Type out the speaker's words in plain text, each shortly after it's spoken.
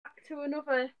to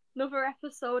another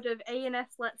episode of A&S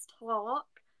Let's Talk.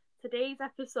 Today's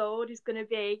episode is going to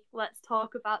be Let's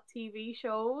Talk about TV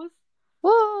shows.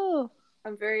 Woo!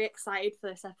 I'm very excited for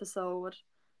this episode.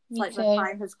 It's Me like too. the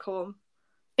time has come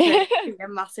to be a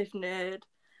massive nerd.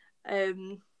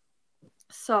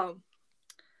 So, I'm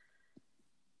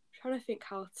trying to think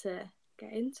how to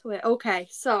get into it. Okay,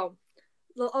 so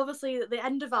obviously at the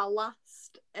end of our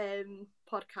last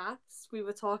podcast, we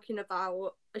were talking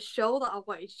about a show that I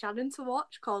wanted Shannon to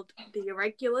watch called The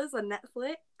Irregulars on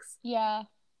Netflix. Yeah.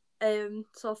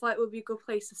 So I thought it would be a good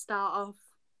place to start off,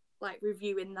 like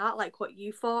reviewing that, like what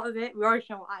you thought of it. We already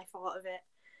know what I thought of it.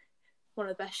 One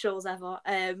of the best shows ever.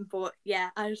 But yeah,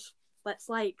 let's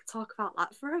like talk about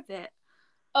that for a bit.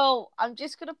 Oh, I'm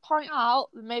just gonna point out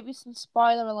there may be some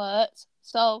spoiler alerts.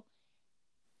 So,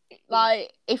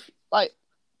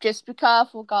 just be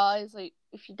careful, guys. Like,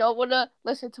 if you don't want to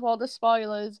listen to all the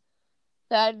spoilers,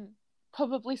 then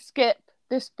probably skip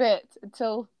this bit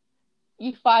until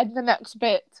you find the next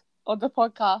bit on the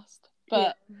podcast.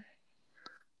 But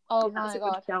oh yeah, my that's a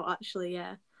god, good shout, actually.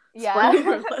 Yeah. yeah.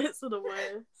 Spoiler alerts are the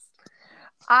worst.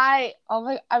 I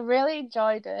really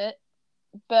enjoyed it,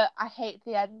 but I hate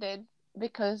the ending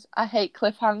because I hate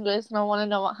cliffhangers and I want to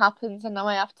know what happens, and now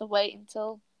I have to wait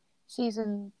until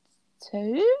season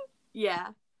 2. Yeah.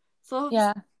 So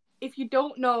Yeah. if you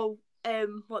don't know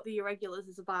what The Irregulars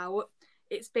is about,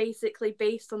 it's basically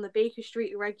based on the Baker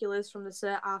Street Irregulars from the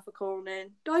Sir Arthur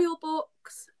Conan Doyle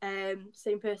books.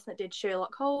 Same person that did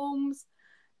Sherlock Holmes.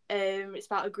 It's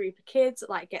about a group of kids that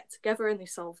like get together and they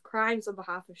solve crimes on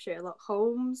behalf of Sherlock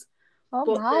Holmes. Oh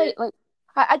But my!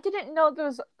 I didn't know there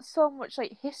was so much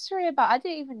like history about. I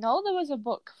didn't even know there was a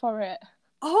book for it.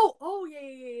 Oh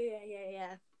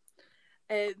yeah.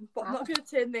 But I'm not going to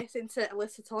turn this into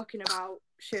Alyssa talking about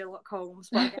Sherlock Holmes,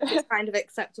 but I guess it's kind of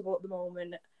acceptable at the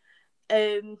moment.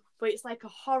 But it's like a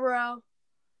horror,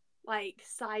 like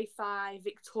sci-fi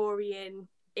Victorian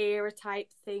era type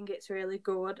thing. It's really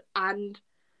good. And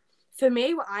for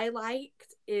me, what I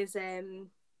liked is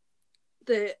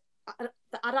the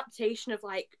adaptation of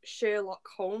like Sherlock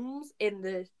Holmes in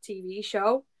the TV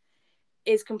show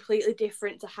is completely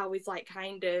different to how he's like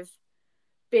kind of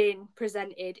been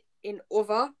presented in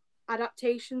other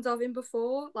adaptations of him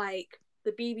before. Like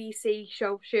the BBC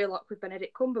show Sherlock with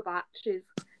Benedict Cumberbatch is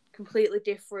completely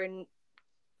different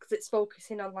because it's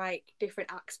focusing on like different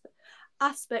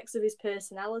aspects of his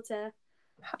personality.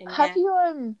 And Have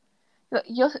you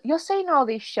you're saying all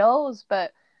these shows,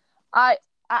 but I'm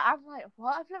like,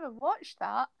 what? I've never watched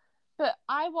that. But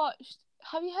I watched.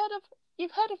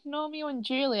 You've heard of Romeo and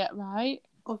Juliet, right?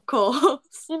 Of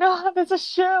course. You know how there's a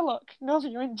Sherlock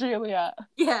Romeo and Juliet.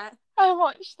 Yeah. I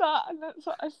watched that, and that's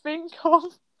what I think of.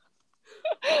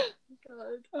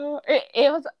 God.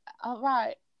 It was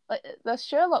alright. Like the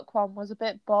Sherlock one was a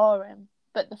bit boring,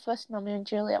 but the first Romeo and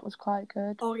Juliet was quite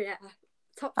good. Oh yeah,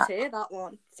 top tier that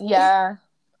one. Yeah,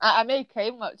 I made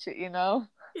Kane watch it. You know.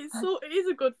 It is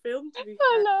a good film to be fair.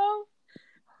 I know.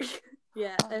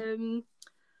 Yeah.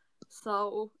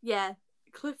 So yeah,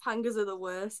 cliffhangers are the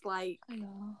worst. Like, I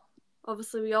know.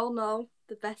 Obviously, we all know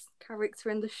the best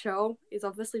character in the show is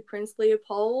obviously Prince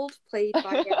Leopold, played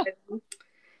by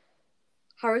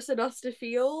Harrison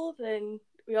Osterfield, and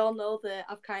we all know that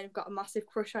I've kind of got a massive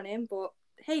crush on him. But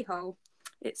hey ho,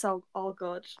 it's all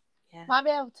good. Yeah. Might be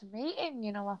able to meet him,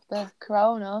 you know, after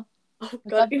Corona. Oh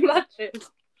God, imagine.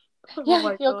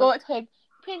 Yeah, you'll go to him.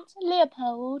 Prince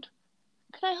Leopold,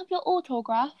 can I have your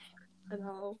autograph? I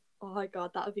know. Oh my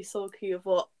God, that would be so cute.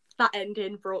 But that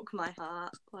ending broke my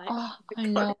heart. Like, I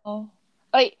know.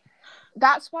 Like,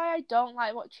 that's why I don't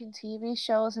like watching TV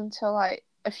shows until like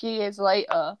a few years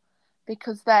later,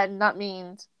 because then that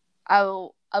means I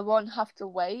won't have to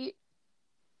wait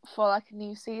for like a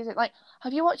new season. Like,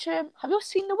 have you seen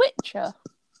The Witcher?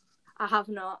 I have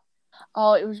not.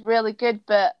 Oh, it was really good,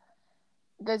 but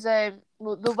there's they're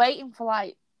waiting for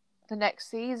like the next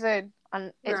season,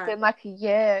 and it's been like a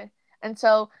year, and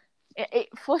so it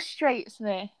frustrates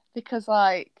me because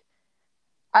like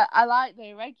I like the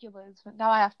Irregulars, but now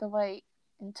I have to wait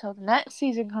until the next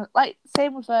season. Like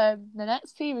same with the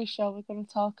next TV show we're going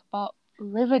to talk about,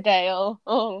 Riverdale.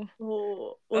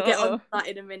 We'll get on to that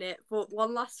in a minute. But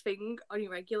one last thing on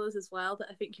Irregulars as well that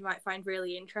I think you might find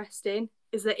really interesting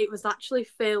is that it was actually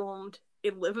filmed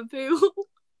in Liverpool.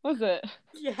 Was it?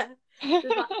 Yeah.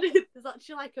 There's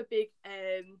actually like a big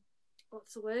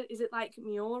what's the word? Is it like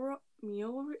mural?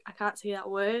 I can't say that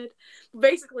word.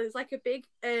 Basically, it's like a big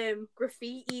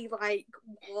graffiti like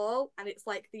wall, and it's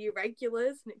like the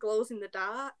Irregulars, and it glows in the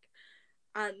dark.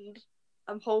 And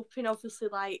I'm hoping, obviously,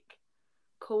 like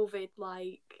COVID,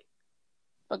 like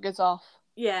buggers off.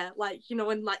 Yeah, like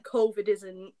when like COVID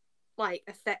isn't like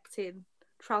affecting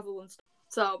travel and stuff.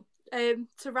 So,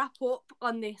 to wrap up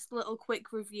on this little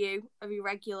quick review of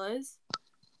Irregulars,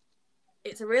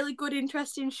 it's a really good,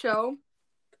 interesting show.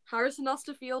 Harrison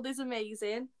Osterfield is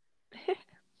amazing.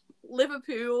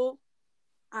 Liverpool.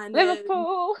 And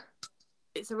Liverpool.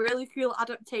 It's a really cool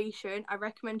adaptation. I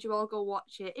recommend you all go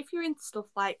watch it if you're into stuff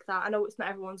like that. I know it's not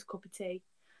everyone's cup of tea.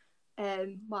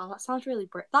 Wow, that sounds really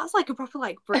that's like a proper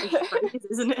like British phrase,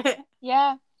 isn't it?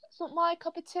 Yeah, it's not my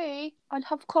cup of tea. I'd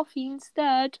have coffee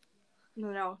instead.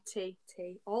 No, tea,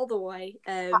 all the way.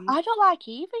 I don't like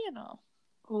either, you know.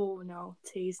 Oh no,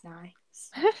 tea's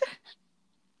nice.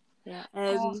 Yeah.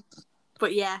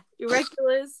 But yeah,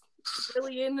 Irregulars,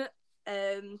 brilliant.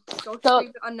 Go stream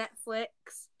it on Netflix.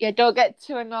 Yeah, don't get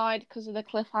too annoyed because of the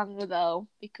cliffhanger though,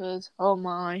 because oh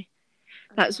my,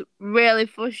 that's really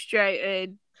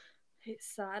frustrating. It's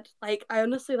sad. Like, I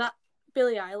honestly, that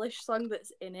Billie Eilish song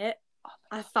that's in it,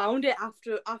 I found it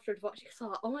after I'd watched it. So I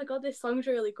thought, oh my god, this song's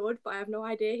really good, but I have no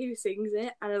idea who sings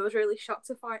it. And I was really shocked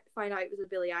to find out it was a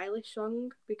Billie Eilish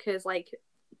song because, like,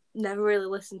 never really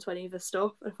listened to any of her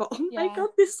stuff. And I thought, oh my god,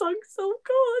 this song's so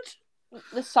good.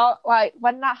 The song, like,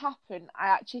 when that happened, I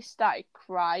actually started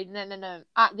crying. No.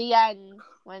 At the end,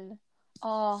 when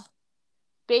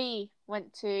B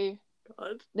went to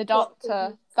the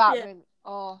doctor, that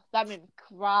made me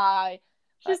cry.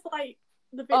 She's like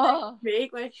the bit that me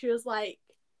where she was like,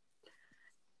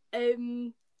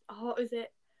 what was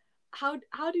it? How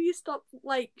do you stop,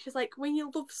 like, she's like, when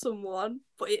you love someone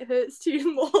but it hurts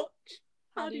too much,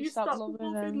 how do you stop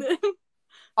loving them? It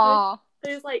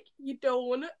was like, you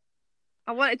don't.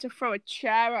 I wanted to throw a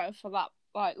chair at her for that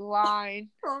like line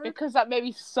because that made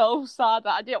me so sad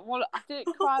that I didn't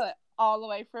cry like, all the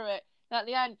way through it. And at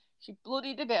the end, she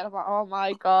bloody did it. And I'm like, oh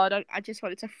my god! I just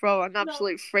wanted to throw an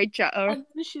absolute fridge at her. And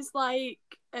then she's like,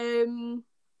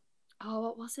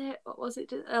 what was it? What was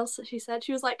it else that she said?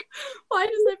 She was like, why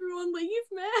does everyone leave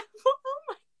me? Oh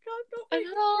my god! Don't make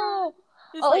me cry.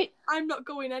 It's like, I'm not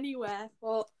going anywhere.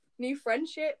 But new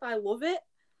friendship, I love it.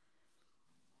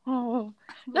 Oh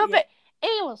no, but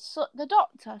he was the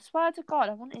doctor. I swear to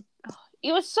God,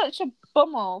 he was such a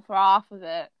bumhole for half of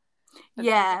it.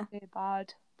 Yeah, really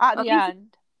bad at the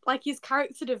end. Like, his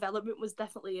character development was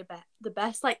definitely the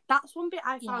best. Like, that's one bit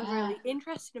I found really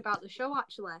interesting about the show.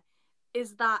 Actually,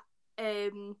 is that they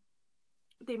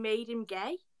made him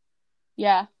gay.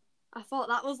 Yeah, I thought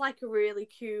that was like a really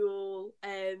cool.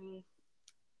 I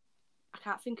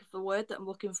can't think of the word that I'm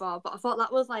looking for, but I thought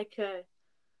that was like I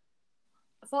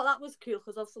thought that was cool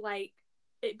because also, like,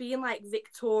 it being like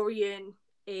Victorian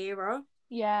era.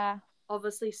 Yeah.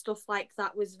 Obviously, stuff like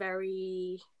that was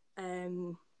very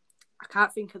I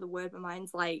can't think of the word. My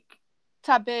mind's like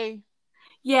taboo.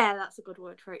 Yeah, that's a good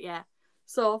word for it. Yeah.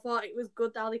 So I thought it was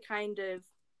good how they kind of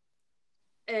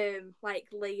like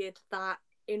layered that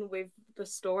in with the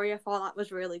story. I thought that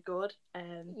was really good.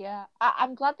 Yeah,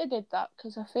 I'm glad they did that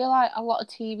because I feel like a lot of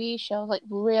TV shows, like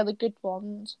really good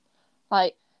ones,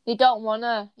 like they don't want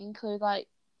to include like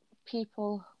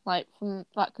people like from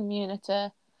that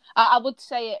community. I would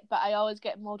say it, but I always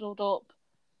get muddled up.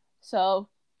 So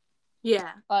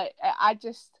yeah, like I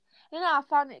just, I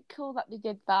found it cool that they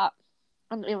did that,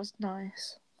 and it was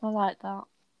nice. I like that.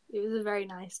 It was a very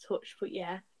nice touch, but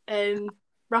yeah.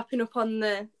 Wrapping up on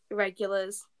the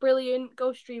Irregulars, brilliant.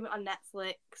 Go stream it on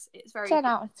Netflix. It's very 10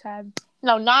 out of 10.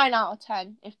 No, 9 out of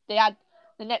 10. If they had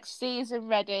the next season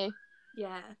ready.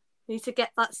 Yeah, need to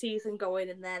get that season going,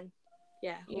 and then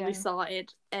we'll be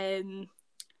sorted.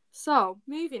 So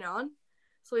moving on.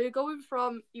 So we're going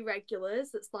from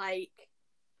Irregulars, that's like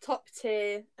top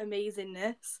tier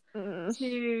amazingness,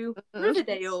 to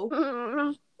Riverdale.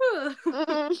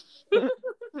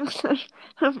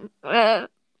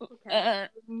 Okay.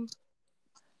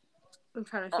 I'm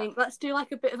trying to think. Let's do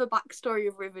like a bit of a backstory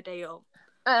of Riverdale.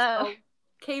 So,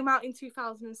 came out in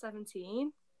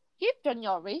 2017. You've done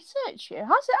your research here.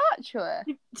 Has it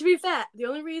actually? To be fair, the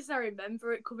only reason I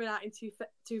remember it coming out in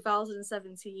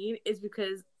 2017 is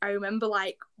because I remember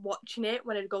like watching it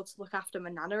when I'd go to look after my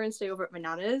nana and stay over at my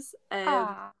nana's.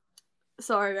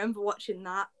 So I remember watching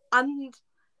that, and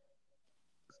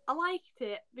I liked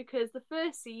it because the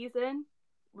first season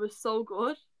was so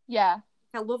good. Yeah.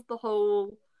 I loved the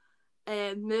whole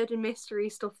murder mystery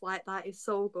stuff like that. Is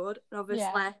so good. And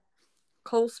obviously,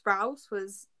 Cole Sprouse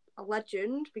was a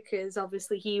legend because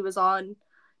obviously he was on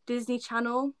Disney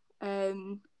Channel.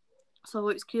 So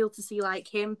it was cool to see like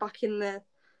him back in the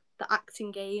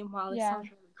acting game. Wow, this sounds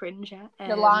really cringe.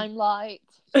 The limelight.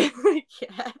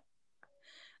 Yeah.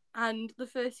 And the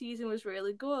first season was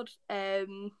really good. There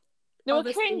were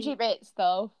cringy bits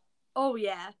though. Oh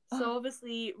yeah. So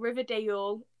obviously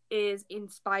Riverdale is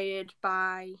inspired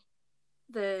by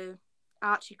the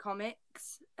Archie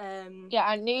comics. Yeah,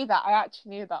 I knew that. I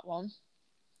actually knew that one.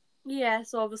 Yeah,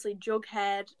 so obviously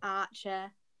Jughead,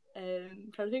 Archer.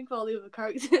 I'm trying to think of all the other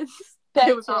characters.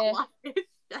 Without laughing.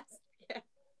 Yes, yeah.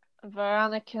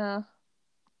 Veronica.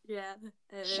 Yeah.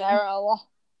 Cheryl.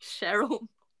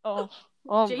 Oh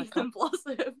Jason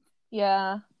Blossom.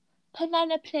 Yeah.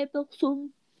 Penelope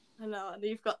Blossom. I know, and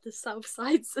you've got the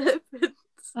Southside Serpents.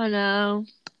 I know.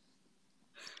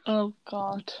 Oh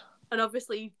God. And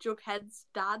obviously Jughead's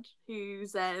dad,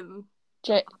 who's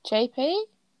JP?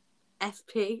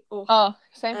 FP.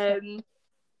 Same thing.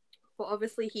 But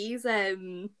obviously he's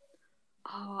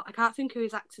I can't think of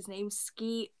his actor's name.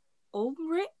 Skeet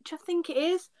Ulrich, I think it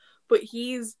is. But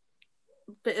he's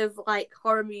a bit of like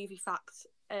horror movie facts.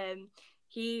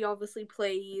 He obviously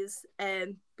plays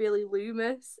Billy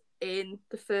Loomis in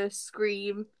the first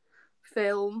Scream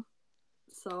film.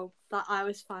 So that I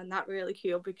always find that really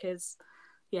cool because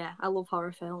I love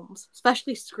horror films.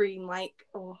 Especially Scream, I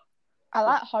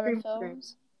like horror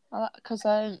films. Because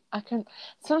I can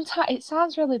sometimes it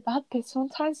sounds really bad, but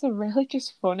sometimes they're really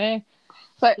just funny.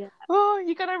 Like,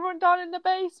 you're gonna run down in the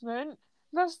basement?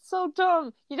 That's so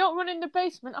dumb. You don't run in the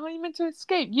basement. How are you meant to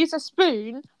escape? Use a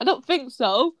spoon? I don't think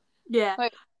so. Yeah.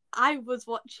 Like, I was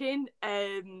watching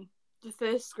the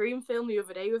first Scream film the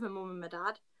other day with my mum and my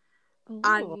dad. Ooh.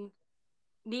 And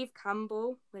Neve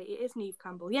Campbell. Wait, it is Neve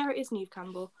Campbell. Yeah, it is Neve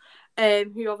Campbell.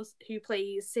 Who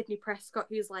plays Sydney Prescott,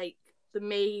 who's like the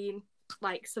main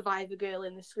like survivor girl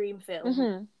in the Scream film.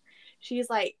 Mm-hmm. She's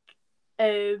like,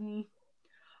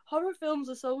 horror films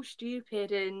are so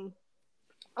stupid and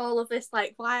all of this,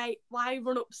 like, why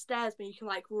run upstairs when you can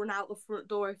like run out the front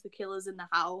door if the killer's in the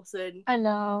house and I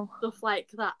know stuff like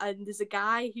that. And there's a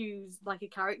guy who's like a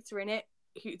character in it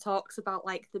who talks about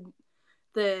like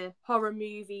the horror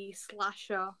movie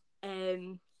slasher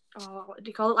what do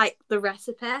you call it, like the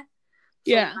recipe.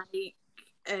 Yeah. So,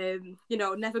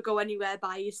 like, never go anywhere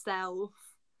by yourself.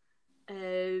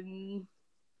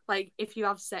 Like if you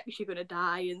have sex you're gonna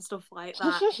die and stuff like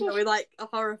that. In like a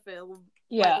horror film.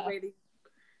 Yeah. Like, really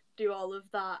do all of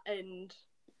that. And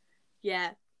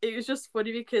it was just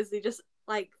funny because they just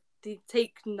like they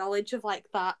take knowledge of like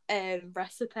that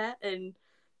recipe and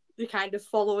they kind of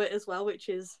follow it as well, which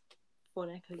is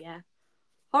funny because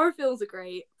horror films are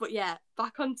great. But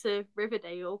back onto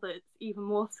Riverdale, that's even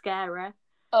more scary.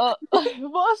 More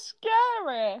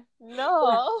scary?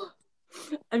 No.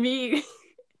 I mean,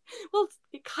 well,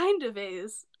 it kind of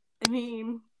is. I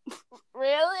mean,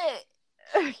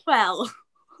 really? Well,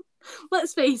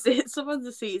 let's face it, some of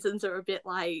the seasons are a bit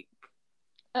like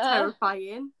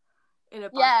terrifying. The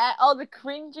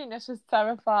cringiness is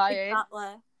terrifying.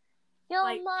 Exactly. You're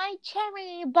like, my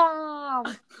cherry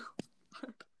bomb.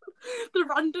 The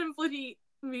random bloody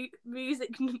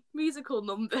musical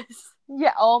numbers.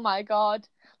 Yeah, oh my God.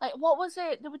 Like, what was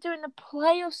it? They were doing a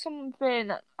play or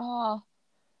something.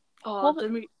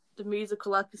 The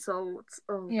musical episodes.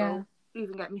 Oh, don't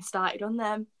even get me started on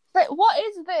them. Like, what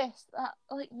is this?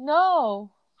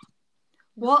 No.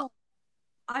 What?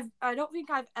 I don't think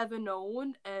I've ever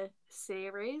known a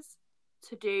series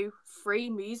to do 3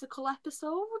 musical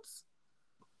episodes.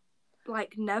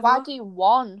 Like, never. Why do you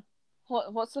one?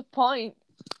 What's the point?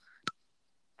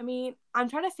 I mean, I'm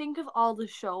trying to think of all the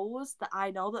shows that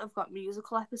I know that have got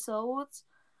musical episodes.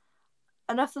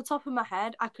 And off the top of my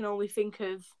head, I can only think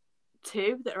of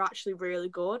 2 that are actually really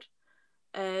good.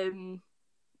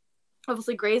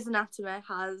 Obviously, Grey's Anatomy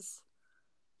has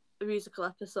a musical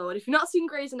episode. If you've not seen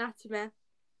Grey's Anatomy, I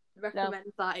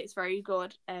recommend that. It's very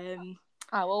good.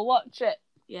 I will watch it.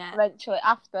 Yeah. Eventually,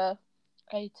 after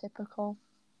Atypical.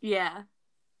 Yeah.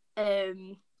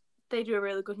 They do a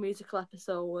really good musical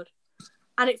episode.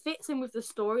 And it fits in with the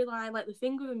storyline. Like, the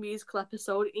thing with a musical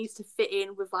episode, it needs to fit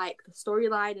in with, like, the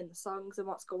storyline and the songs and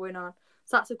what's going on.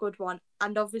 So that's a good one.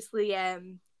 And obviously,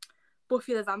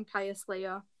 Buffy the Vampire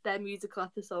Slayer, their musical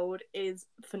episode is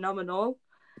phenomenal.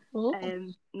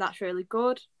 And that's really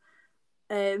good.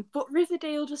 But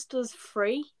Riverdale just does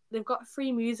 3. They've got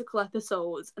 3 musical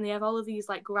episodes, and they have all of these,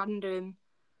 like, random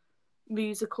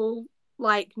musical,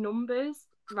 like, numbers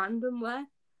randomly.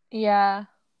 Yeah.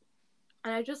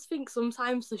 And I just think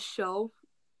sometimes the show,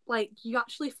 like, you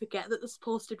actually forget that they're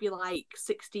supposed to be, like,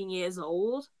 16 years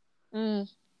old. Mm.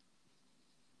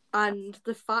 And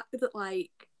the fact that,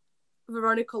 like,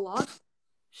 Veronica Lodge,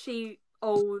 she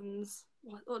owns,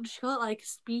 what does she call it, like, a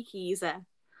speakeasy.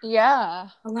 Yeah.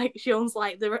 And, like, she owns,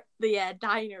 like, the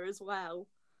diner as well.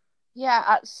 Yeah,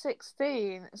 at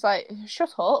 16, it's like,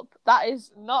 shut up. That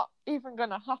is not even going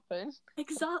to happen.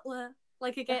 Exactly.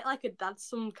 Like, I get, like, a dad's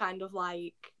some kind of,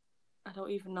 like, I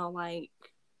don't even know, like...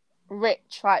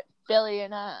 rich, like,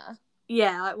 billionaire.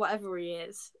 Yeah, like whatever he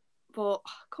is. But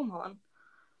come on.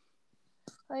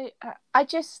 Like,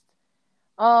 it's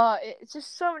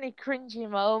just so many cringy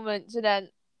moments. And then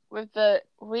with the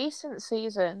recent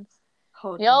season,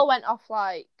 they all went off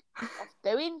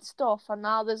doing stuff, and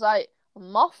now there's like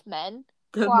Mothmen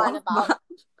flying about.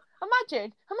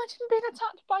 Imagine being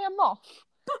attacked by a moth.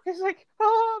 It's like,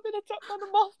 oh, I've been attacked by the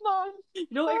Mothman. You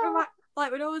know what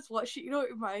like when I was watching, you know what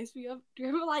it reminds me of? Do you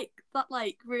remember like that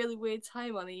like really weird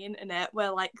time on the internet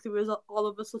where like there was all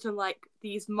of a sudden like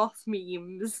these moth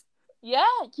memes? Yeah.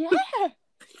 Oh my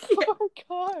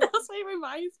god. That's what it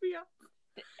reminds me of.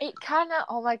 It kind of,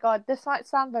 oh my god, this might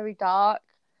sound very dark,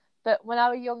 but when I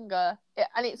was younger,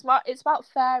 it's about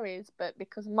fairies, but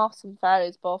because moths and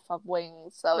fairies both have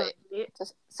wings, so it's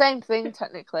the same thing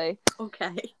technically.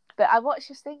 Okay. But I watched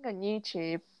this thing on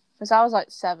YouTube because I was like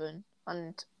 7,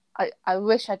 and I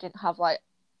wish I didn't have like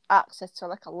access to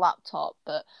like a laptop,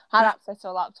 but I had access to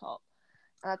a laptop,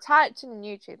 and I typed in on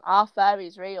YouTube, "Are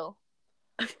fairies real?"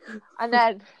 And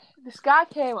then this guy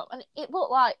came up, and it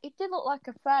did look like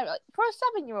a fairy. Like, for a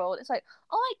 7-year-old, it's like,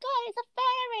 oh my god, it's a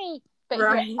fairy. But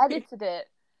he edited it,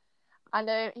 and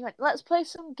he went, "Let's play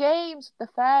some games with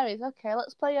the fairies." Okay,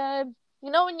 let's play. You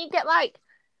know when you get like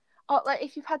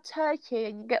if you've had turkey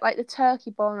and you get like the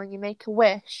turkey bone and you make a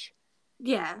wish.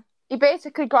 Yeah. He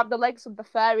basically grabbed the legs of the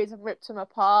fairies and ripped them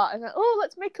apart, and then, oh,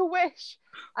 let's make a wish.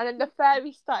 And then the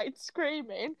fairy started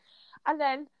screaming, and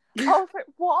then I was like,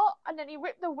 what? And then he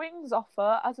ripped the wings off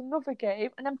her as another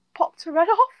game, and then popped her head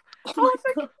off. I was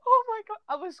like, oh my god,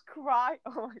 I was crying.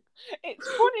 Oh my god. It's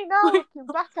funny now looking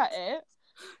back at it.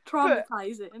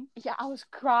 Traumatizing. Yeah, I was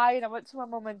crying. I went to my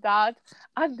mum and dad,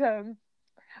 and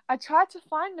I tried to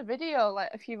find the video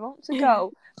like a few months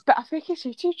ago, but I think his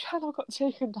YouTube channel got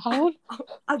taken down.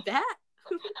 I bet.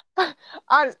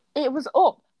 And it was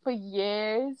up for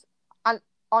years. And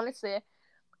honestly,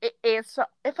 it is. So,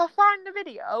 if I find the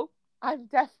video, I'm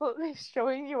definitely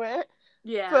showing you it.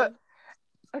 Yeah. But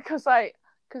because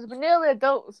we're nearly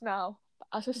adults now.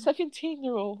 As a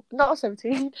 17-year-old, not a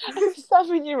 17, as a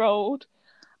 7-year-old,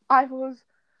 I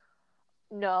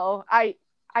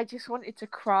just wanted to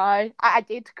cry. I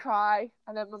did cry,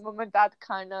 and then my mum and dad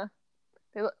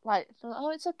they looked like, oh,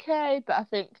 it's okay, but I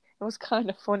think it was kind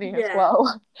of funny as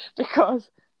well because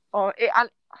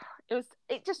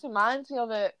it just reminds me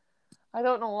of it. I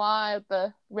don't know why,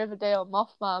 the Riverdale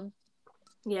Mothman.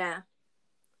 Yeah,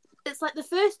 it's like the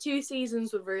first 2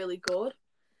 seasons were really good,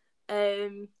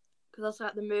 because that's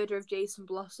like the murder of Jason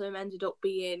Blossom ended up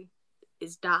being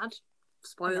his dad.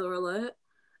 Spoiler alert.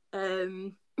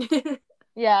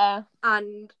 Yeah.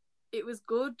 And it was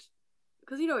good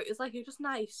because, you know, it was like a just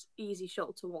nice, easy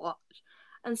show to watch.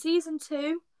 And season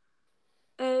 2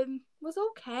 was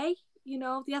okay. You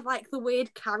know, they had like the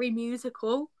weird Carrie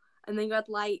musical, and then you had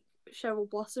like Cheryl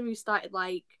Blossom who started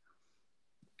like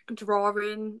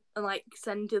drawing and like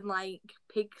sending like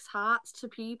pigs' hearts to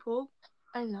people.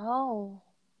 I And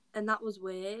that was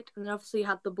weird. And then obviously you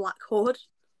had the Black Hood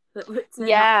that was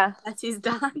at his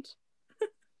dad.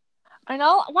 I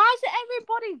know. Why is it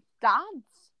everybody's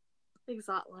dads?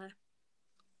 Exactly.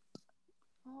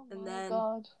 Oh my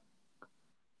god.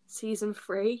 Season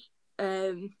 3,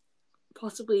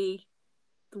 possibly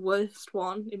the worst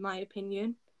one in my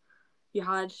opinion. You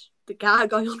had the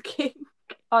Gargoyle King.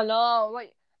 I know,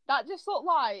 like that just looked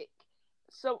like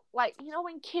you know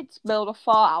when kids build a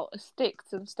fort out of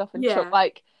sticks and stuff and chuck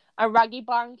like a raggy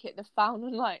blanket they found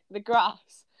in like the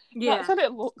grass. Yeah. That's what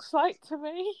it looks like to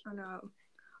me. I know.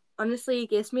 Honestly, it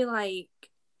gives me like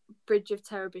Bridge of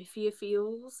Terabithia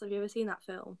feels. Have you ever seen that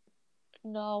film?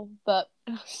 No, but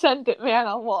send it me and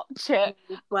I'll watch it.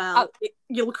 Well,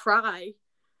 you'll cry.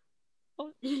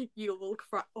 You will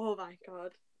cry. Oh my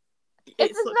god.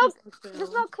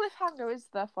 There's no cliffhanger, is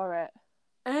there, for it?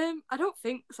 I don't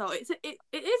think so. It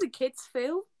is a kids'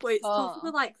 film, but it's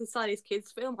probably like the saddest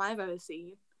kids' film I've ever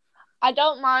seen. I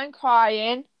don't mind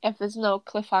crying if there's no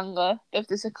cliffhanger. If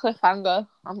there's a cliffhanger,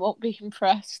 I won't be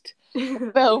impressed.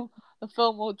 The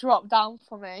film will drop down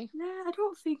for me. No, I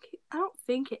don't think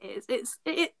it is.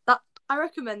 I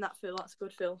recommend that film. That's a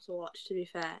good film to watch. To be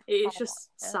fair, it's just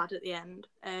sad at the end.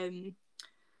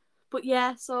 But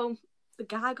yeah, so the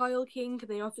Gargoyle King, and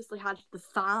they obviously had the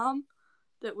farm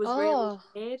that was really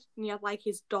weird, and you had like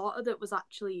his daughter that was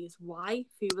actually his wife,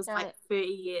 who was like 30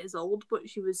 years old, but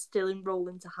she was still enrolled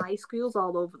into high schools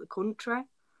all over the country.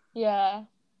 Yeah,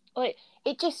 like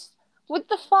it just with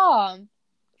the farm,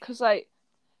 because like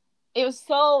it was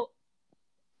so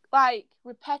like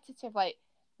repetitive. Like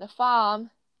the farm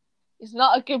is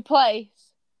not a good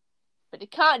place, but they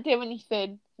can't do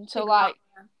anything until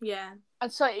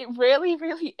and so it really,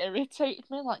 really irritated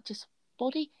me. Like, just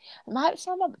buddy. It might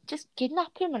sound like just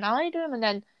kidnap him and hide him, and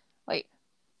then like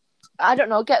I don't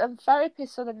know, get them therapy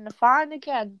so then they're fine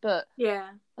again. But yeah.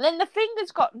 And then the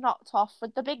fingers got knocked off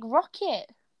with the big rocket.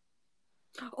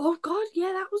 Oh God,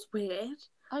 yeah, that was weird.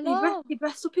 I know. He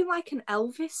dressed up in like an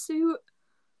Elvis suit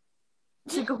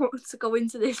to go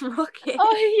into this rocket.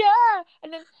 Oh yeah,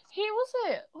 and then was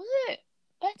it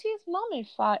Betty's mummy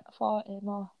fought him,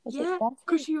 or was it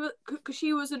Betty? Because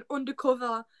she was an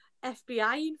undercover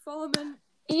FBI informant.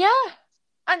 Yeah,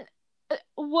 and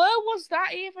where was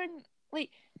that even? Like,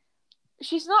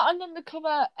 she's not an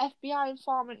undercover FBI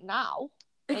informant now.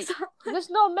 Like, Exactly. There's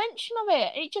no mention of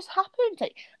it. It just happened.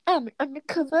 Like, I'm an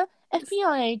undercover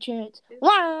FBI agent.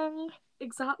 Wang.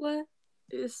 Exactly.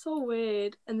 It's so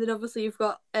weird. And then obviously you've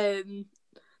got the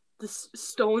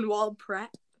Stonewall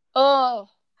prep. Oh.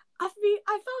 I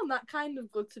found that kind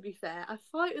of good, to be fair. I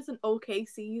thought it was an okay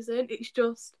season.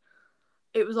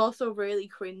 It was also really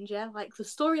cringy. Like, the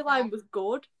storyline was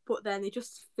good, but then they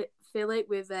just fill it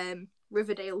with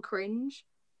Riverdale cringe.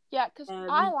 Yeah, because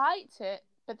I liked it,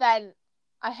 but then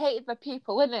I hated the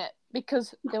people in it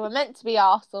because they were meant to be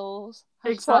arseholes.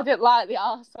 Exactly. So I didn't like the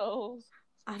arseholes.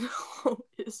 I know.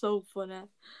 It's so funny.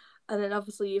 And then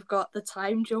obviously you've got the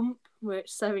time jump, where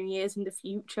it's 7 years in the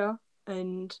future.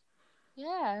 And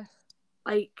yeah.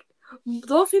 Like,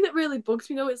 the only thing that really bugs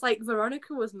me though is like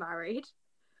Veronica was married,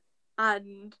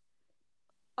 and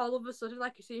all of a sudden,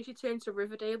 like, as soon as she turned to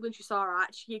Riverdale and she saw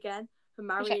Archie again, her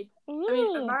marriage.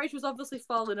 Her marriage was obviously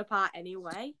falling apart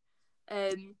anyway.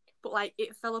 But like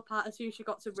it fell apart as soon as she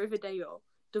got to Riverdale,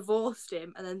 divorced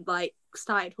him, and then like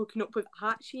started hooking up with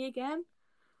Archie again.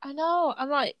 I know. I'm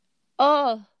like,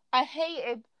 oh, I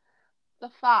hated the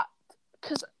fact,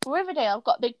 because Riverdale, I've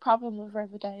got a big problem with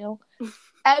Riverdale.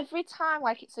 Every time,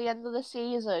 like, it's the end of the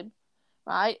season,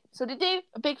 right? So they do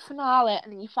a big finale,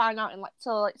 and then you find out in like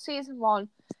season 1,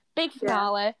 big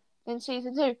finale, in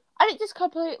season 2, and it just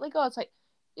completely goes like,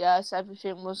 yes,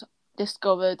 everything was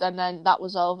discovered, and then that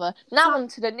was over. Now on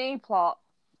to the new plot.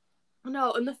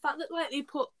 No, and the fact that like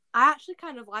I actually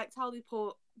kind of liked how they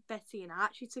put Betty and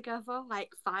Archie together,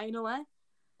 like, finally.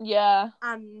 Yeah.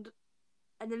 And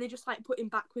then they just like put him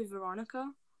back with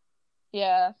Veronica.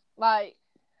 Yeah, like,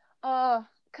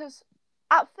 because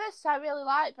at first I really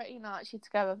liked Betty and Archie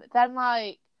together, but then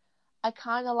like I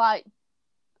kind of like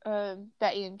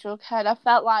Betty and Jughead. I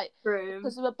felt like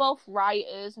because they were both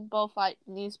writers and both like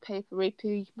newspapery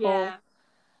people. Yeah.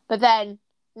 But then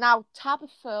now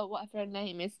Tabitha, whatever her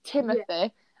name is,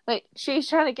 Timothy, like she's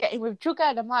trying to get in with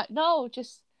Jughead. I'm like, no,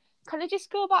 can I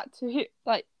just go back to who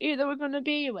they were going to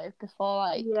be with before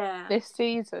like this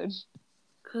season?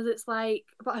 Because it's like,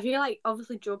 but I feel like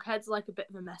obviously Jughead's like a bit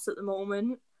of a mess at the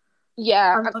moment.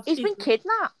 Yeah, he's been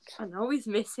kidnapped. I know, he's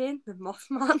missing. The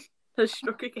Mothman has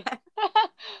struck again.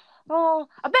 Oh,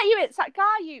 I bet you it's that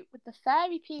guy with the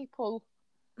fairy people.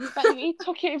 I bet you he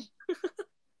took him.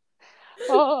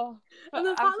 Oh, and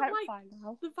the fact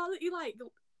that you like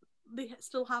they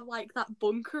still have like that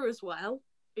bunker as well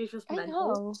is just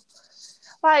mental. Know.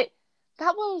 Like,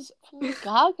 that was from the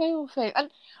gargoyle thing. And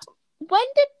when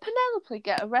did Penelope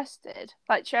get arrested?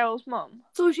 Like Cheryl's mum?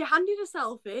 So she handed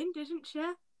herself in, didn't she?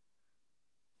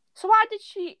 So why did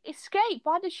she escape?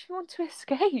 Why did she want to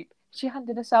escape? She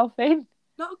handed herself in.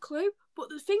 Not a clue. But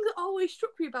the thing that always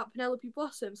struck me about Penelope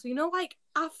Blossom, so you know, like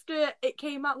after it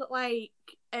came out that like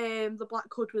the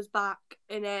Black Hood was back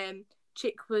and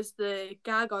Chick was the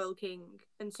Gargoyle King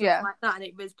and stuff like that, and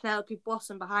it was Penelope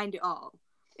Blossom behind it all.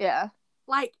 Yeah.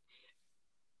 Like,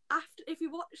 if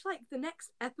you watch like the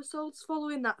next episodes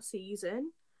following that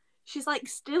season, she's like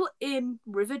still in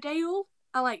Riverdale,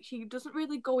 and like she doesn't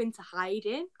really go into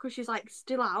hiding because she's like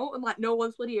still out and like no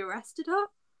one's bloody arrested her.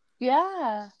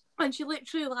 Yeah. And she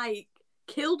literally like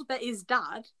killed Betty's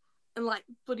dad and like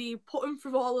bloody put him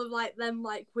through all of like them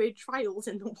like weird trials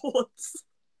in the woods.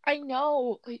 I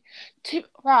know. Like,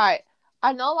 right.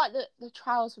 I know like the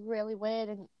trials are really weird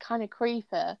and kind of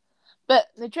creepy. But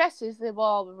the dresses they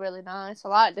wore were really nice. I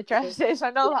like the dresses. I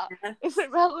know that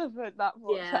isn't relevant that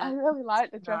much. Yeah. But I really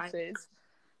like the dresses. Right.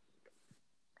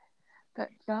 But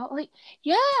no, like,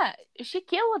 yeah, she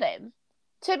killed him.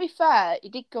 To be fair, he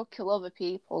did go kill other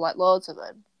people, like loads of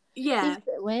them. Yeah. He's a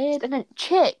bit weird. And then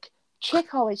Chick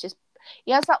always just,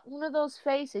 he has that one of those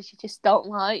faces you just don't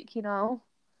like, you know?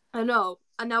 I know.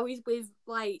 And now he's with,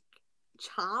 like,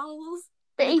 Charles.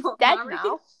 But he's dead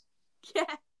now. Yeah.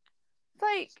 It's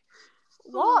like,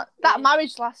 what? That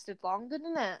marriage lasted long,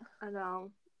 didn't it? I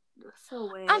know. That's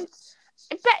so weird. And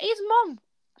Betty's mum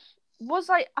was,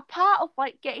 like, a part of,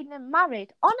 like, getting them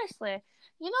married. Honestly,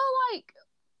 you know, like,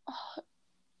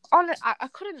 I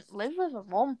couldn't live with a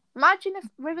mum. Imagine if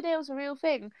Riverdale's a real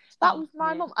thing. That was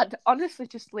my mum. I'd honestly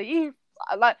just leave.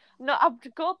 I'd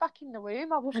go back in the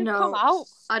room. I wouldn't come out.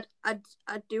 I'd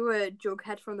do a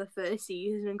Jughead from the first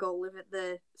season and go live at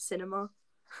the cinema.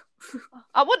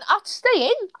 I'd stay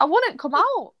in. I wouldn't come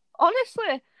out.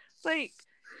 Honestly, like,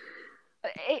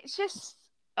 it's just,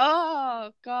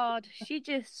 oh God, she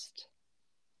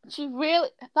really,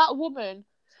 that woman,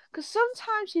 because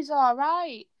sometimes she's all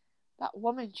right. That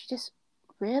woman, she just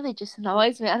really just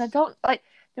annoys me, and I don't like.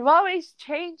 They're always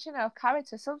changing her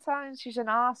character. Sometimes she's an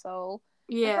arsehole.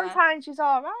 Yeah. And sometimes she's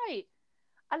all right,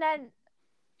 and then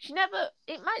she never.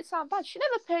 It might sound bad. She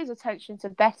never pays attention to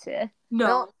Betty.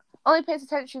 No. Only pays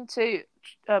attention to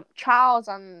Charles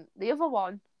and the other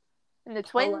one, and the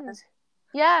twins.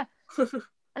 Yeah.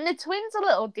 And the twins are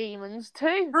little demons too.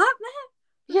 Aren't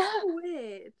they? Yeah. So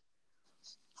weird.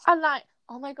 And like,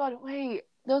 oh my God, wait.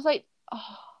 There's like a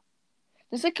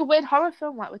weird horror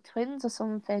film like with twins or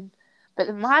something. But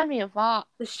they remind me of that.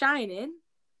 The Shining?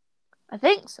 I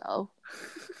think so.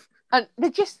 And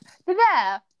they're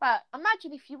there. But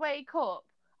imagine if you wake up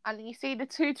and you see the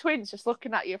two twins just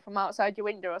looking at you from outside your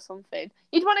window or something.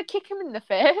 You'd want to kick them in the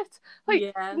face.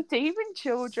 Like, the demon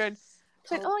children.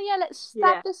 Saying, oh yeah, let's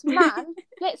stab this man.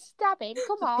 Let's stab him.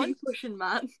 Come on. Keep pushing,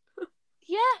 man.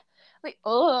 Yeah. Like,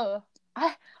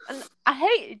 I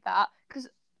hated that because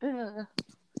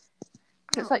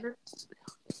it's like,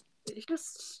 it's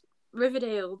just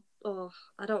Riverdale. Oh,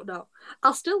 I don't know.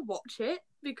 I'll still watch it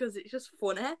because it's just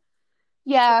funny.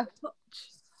 Yeah.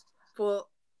 But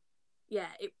yeah,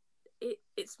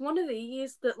 it's one of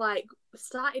these that like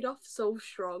started off so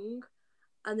strong,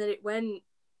 and then it went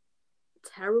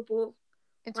terrible.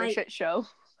 Into a shit show.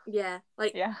 Yeah,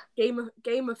 like Game of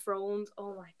Thrones.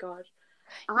 Oh my God.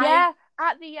 At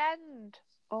the end.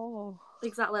 Oh.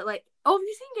 Exactly. Like, have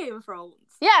you seen Game of Thrones?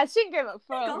 Yeah, I've seen Game of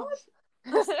Thrones. Oh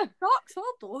my God. That's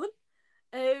well done.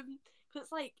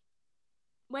 Because like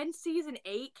when season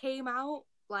 8 came out,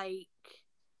 like,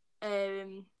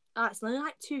 it's only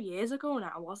like 2 years ago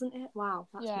now, wasn't it? Wow.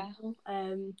 That's mental.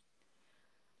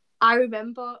 I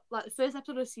remember, like, the first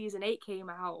episode of season 8 came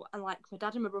out, and, like, my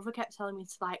dad and my brother kept telling me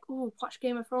to, like, oh, watch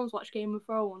Game of Thrones.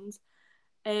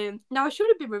 Now, I should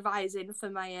have been revising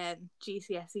for my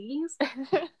GCSEs,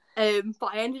 but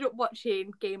I ended up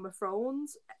watching Game of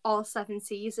Thrones, all 7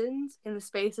 seasons, in the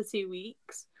space of 2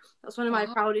 weeks. That's one of my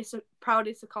proudest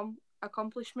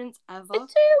accomplishments ever. In 2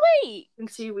 weeks? In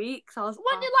 2 weeks. I was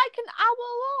Wasn't it like an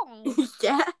hour long?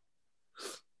 Yeah.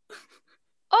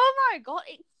 Oh my God,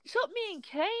 it took me and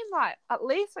Kane like at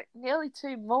least like nearly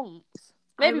 2 months.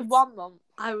 Maybe 1 month.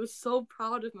 I was so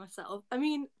proud of myself. I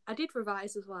mean, I did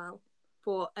revise as well.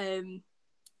 But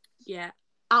yeah.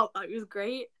 It was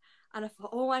great. And I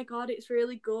thought, oh my God, it's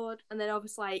really good. And then I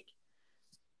was like,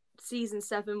 season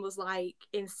 7 was like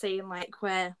insane, like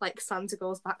where like Santa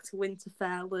goes back to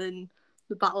Winterfell and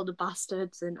the Battle of the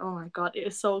Bastards, and oh my God, it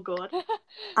was so good.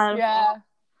 And yeah.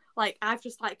 Like, I've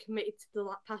just, like, committed to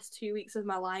the past 2 weeks of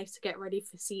my life to get ready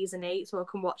for season 8 so I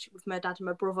can watch it with my dad and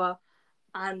my brother.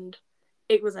 And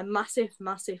it was a massive,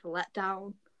 massive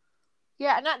letdown.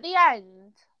 Yeah, and at the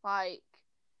end, like,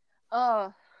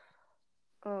 oh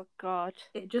God.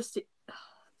 That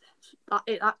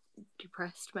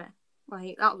depressed me.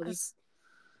 Like, that was...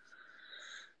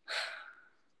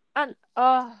 And,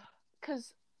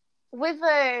 because with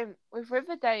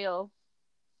Riverdale,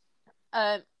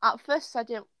 at first I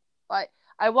didn't, like,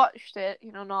 I watched it,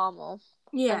 normal.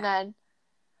 Yeah. And then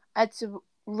I had to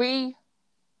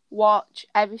re-watch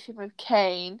everything with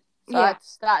Kane. So I had to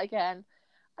start again.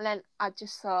 And then I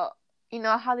just thought,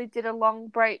 how they did a long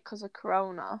break because of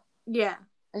Corona? Yeah.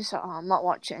 I just thought, I'm not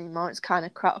watching it anymore. It's kind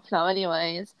of crap now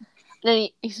anyways. And then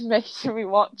he's making me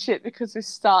watch it because we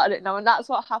started it now. And that's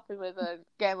what happened with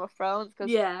Game of Thrones. Cause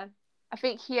I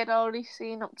think he had already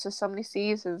seen up to so many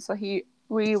seasons, so he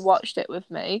re-watched it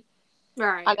with me.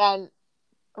 Right. And then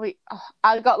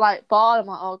I got like bored. I'm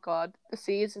like, oh God, the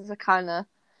seasons are kind of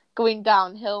going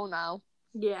downhill now.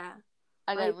 Yeah.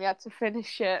 And then we had to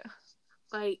finish it.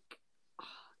 Like,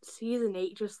 season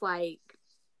 8 just like,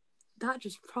 that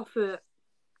just proper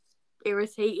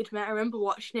irritated me. I remember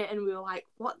watching it and we were like,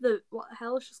 what the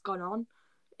hell has just gone on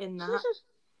in that?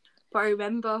 But I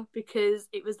remember because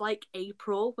it was like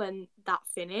April when that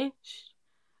finished.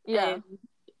 Yeah.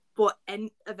 But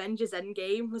Avengers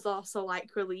Endgame was also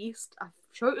like released. I'm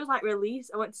sure it was like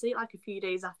released. I went to see it like a few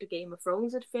days after Game of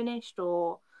Thrones had finished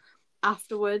or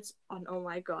afterwards. And oh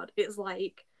my God, it's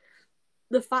like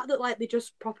the fact that like they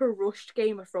just proper rushed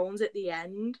Game of Thrones at the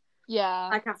end. Yeah.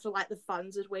 Like after like the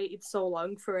fans had waited so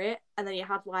long for it, and then you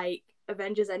had like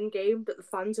Avengers Endgame that the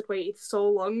fans had waited so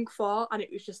long for, and it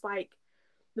was just like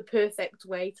the perfect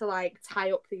way to like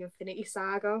tie up the Infinity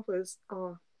Saga. It was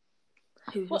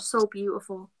just so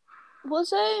beautiful.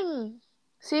 Was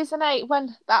season 8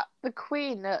 when the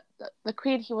queen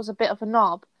he was a bit of a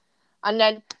knob, and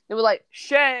then they were like,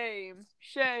 shame.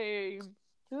 Do you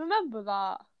remember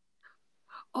that?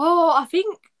 Oh, I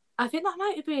think that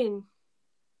might have been.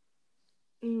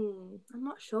 I'm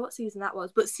not sure what season that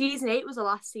was, but season 8 was the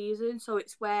last season, so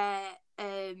it's where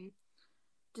Daenerys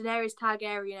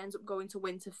Targaryen ends up going to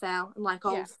Winterfell, and like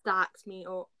all the Starks meet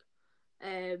up.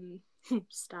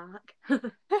 Stark.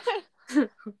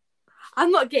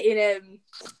 I'm not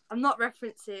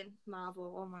referencing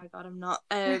Marvel. Oh my god, I'm not.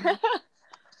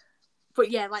 But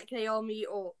yeah, like they all meet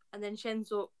up, and then she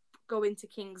ends up going to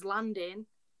King's Landing,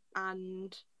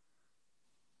 and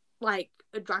like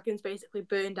a dragon's basically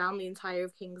burned down the entire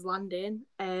of King's Landing.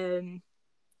 The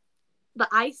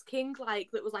Ice King,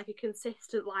 like that was like a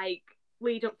consistent like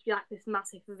lead up to be like this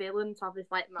massive villain to have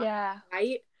this like massive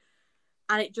fight,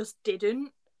 and it just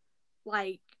didn't.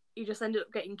 Like he just ended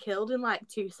up getting killed in like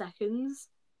 2 seconds,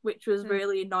 which was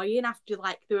really annoying after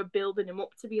like they were building him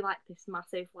up to be like this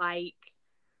massive like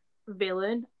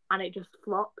villain, and it just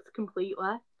flopped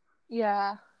completely.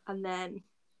 Yeah. And then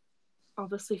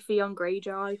obviously Theon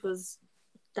Greyjoy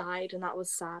died, and that was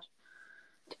sad.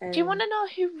 Do you want to know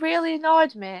who really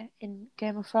annoyed me in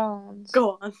Game of Thrones?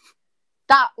 Go on.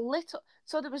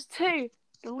 So there was 2.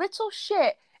 The little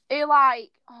shit who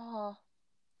like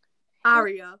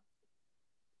Arya.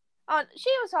 Oh, she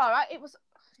was alright.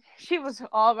 She was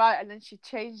alright, and then she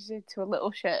changed into a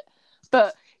little shit.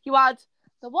 But you had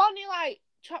the one who like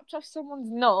chopped off someone's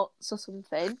nuts or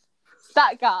something.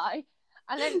 That guy.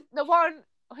 And then the one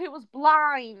who was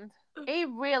blind. He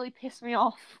really pissed me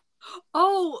off.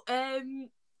 Bran.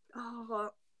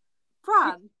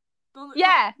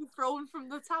 Yeah. Thrown from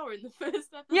the tower in the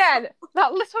first episode. Yeah,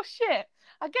 that little shit.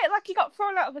 I get like he got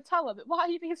thrown out of a tower, but why are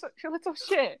you being such a little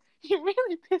shit? You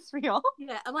really pissed me off.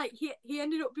 Yeah, and like he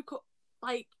ended up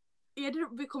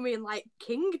becoming like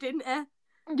king, didn't he?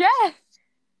 Yeah.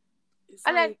 It's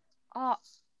and like... then my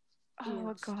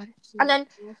god. And then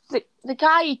the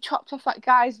guy who chopped off that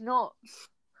guy's nuts.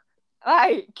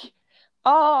 Like,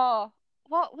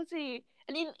 what was he?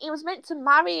 And he was meant to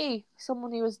marry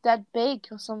someone who was dead big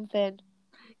or something.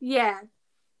 Yeah.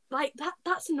 Like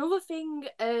that's another thing,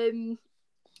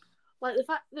 like the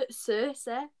fact that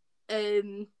Cersei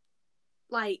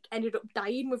like ended up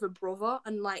dying with her brother,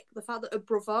 and like the fact that her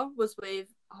brother was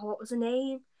with what was her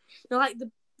name? You know, like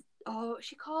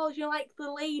she calls like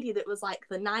the lady that was like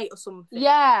the knight or something.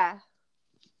 Yeah.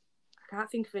 I can't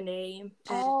think of her name.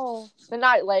 The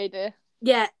night lady.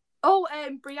 Yeah.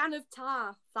 Brienne of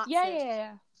Tarth. That's it.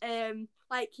 Yeah.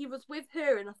 Like he was with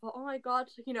her, and I thought, oh my god,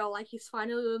 you know, like he's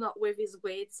finally not with his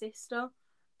weird sister.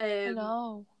 I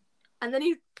know. And then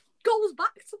he goes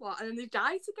back to her, and then they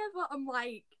die together. I'm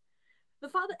like, the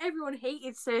fact that everyone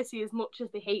hated Cersei as much as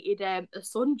they hated her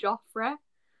son Joffrey.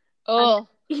 Oh.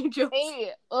 He just.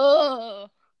 Oh.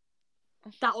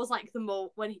 That was like the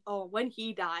moment when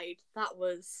he died. That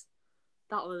was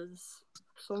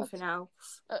something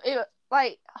else.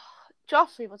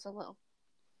 Joffrey was a little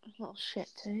shit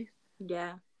too.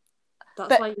 Yeah,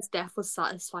 that's why his death was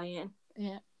satisfying.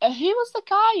 Yeah, who was the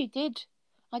guy who did?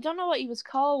 I don't know what he was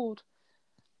called.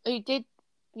 He did,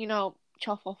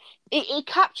 chop off. He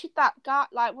captured that guy,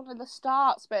 like one of the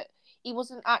Starks, but he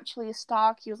wasn't actually a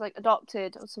Stark. He was like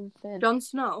adopted or something. Jon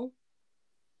Snow.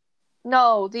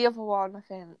 No, the other one, I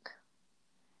think.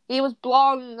 He was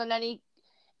blonde, and then he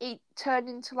turned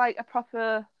into like a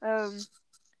proper.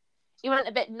 He went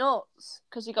a bit nuts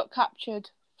because he got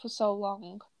captured for so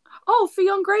long. Oh,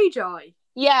 Theon Greyjoy.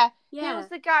 Yeah. He was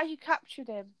the guy who captured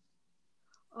him.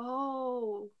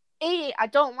 Oh. I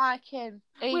don't like him.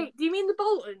 Wait, do you mean the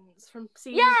Boltons from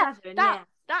season 7? That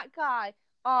guy.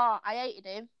 Oh, I hated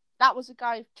him. That was the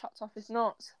guy who chopped off his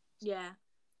nuts. Yeah.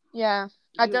 Yeah.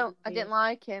 I didn't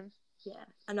like him. Yeah,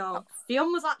 I know.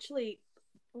 Theon was actually...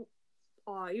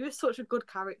 Oh, he was such a good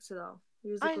character,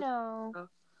 though. I know.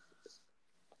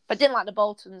 I didn't like the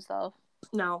Boltons, though.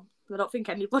 No, I don't think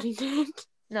anybody did.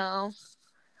 No.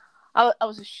 I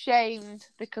was ashamed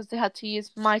because they had to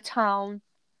use my town.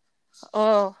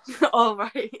 Oh. Oh,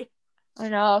 right. I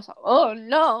know. I was like, oh,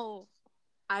 no.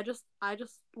 I just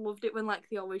loved it when, like,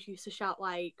 they always used to shout,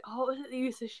 like... Oh, what was it they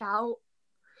used to shout?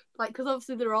 Like, because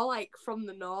obviously they're all, like, from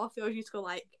the north. They always used to go,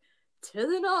 like, to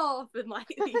the north, and, like,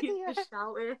 they used to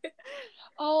shout it.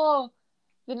 Oh,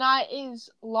 the night is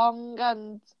long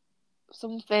and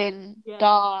something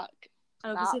dark.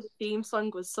 And obviously the theme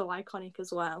song was so iconic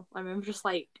as well. I remember just,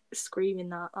 like, screaming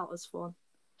that. That was fun.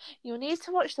 You need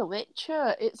to watch The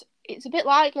Witcher. It's a bit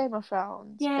like Game of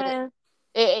Thrones. Yeah.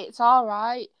 It's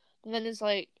alright. And then there's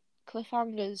like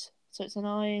cliffhangers, so it's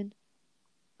annoying.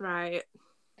 Right.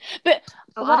 But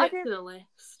I'll add it to the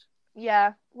list.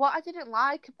 Yeah, what I don't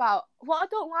like about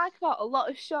a lot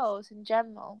of shows in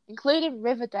general, including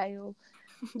Riverdale,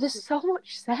 there's so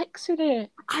much sex in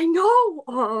it. I know.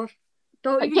 Oh,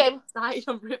 don't Like even get started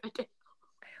on Riverdale.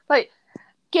 Like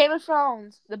Game of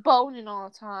Thrones, they're boning all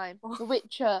the time. The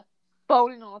Witcher,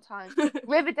 boning all the time.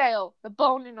 Riverdale, they're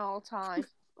boning all the time.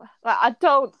 Like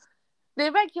the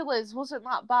Irregulars wasn't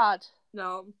that bad.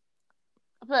 No.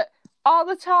 But all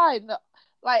the time,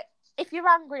 like, if you're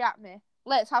angry at me,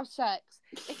 let's have sex.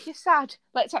 If you're sad,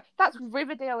 let's have... That's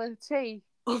Riverdale and tea.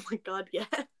 Oh my god, yeah.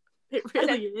 It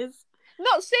really is.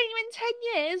 Not seeing you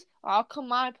in 10 years. Oh, come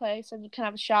my place and you can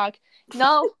have a shag.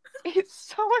 No,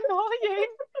 it's so annoying.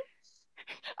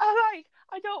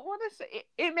 I don't want to see it.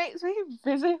 It makes me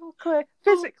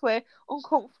physically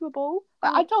uncomfortable.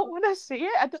 Like, I don't want to see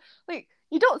it.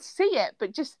 You don't see it,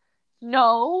 but just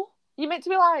no. You're meant to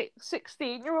be like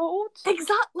 16-year-olds.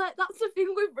 Exactly. That's the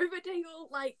thing with Riverdale.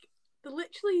 Like, they're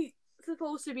literally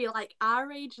supposed to be like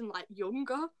our age and like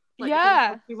younger. Like,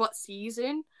 yeah. What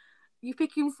season you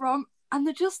picking from? And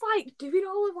they're just like doing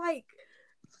all of like.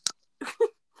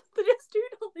 They're just doing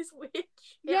all this weird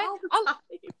shit all the time.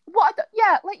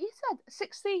 Like you said,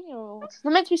 16-year-olds.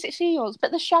 They're meant to be 16-year-olds,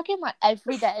 but they're shagging like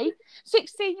every day.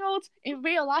 16-year-olds in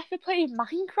real life are playing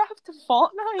Minecraft and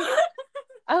Fortnite.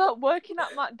 And like working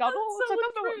at McDonald's. So I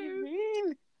don't know what you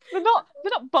mean. They're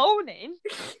not boning.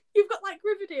 You've got like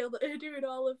Riverdale that are doing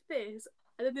all of this,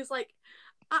 and then there's like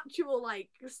actual like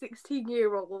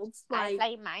 16-year-olds. Like, I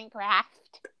play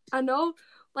Minecraft. I know,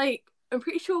 like. I'm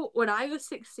pretty sure when I was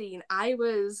 16, what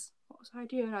was I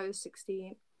doing when I was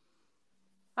 16?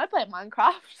 I played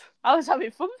Minecraft. I was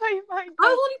having fun playing Minecraft. I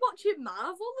was only watching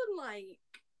Marvel and, like,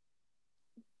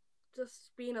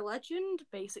 just being a legend,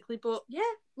 basically. But, yeah,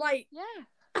 I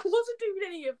wasn't doing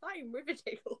any of that in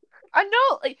Riverdale. I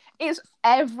know, like, it's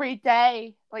every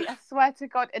day. Like, I swear to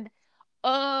God. And,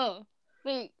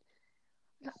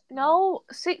 no,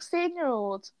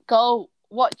 16-year-olds go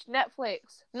watch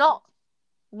Netflix. Not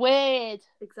weird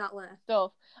exactly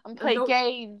stuff and play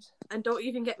games. And don't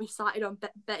even get me started on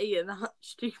Betty and that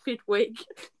stupid wig.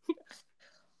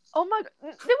 Oh my god, they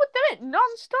would do it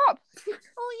non-stop.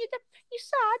 Oh, you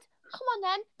sad? Come on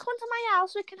then, come to my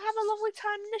house. We can have a lovely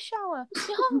time in the shower.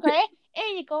 You're hungry?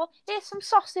 Here you go. Here's some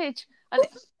sausage. And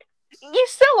you're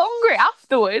still hungry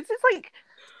afterwards. It's like,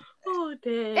 oh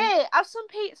dear. Hey, have some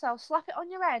pizza. I'll slap it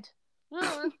on your head.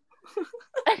 And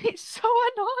it's so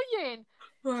annoying.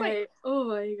 Right. Like, oh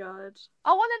my god.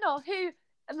 I want to know who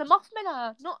the Mothman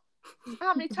are, not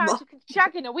how many times you can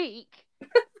shag in a week.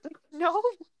 No,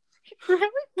 it really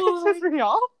pisses me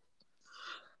off.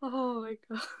 Oh my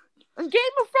god. And Game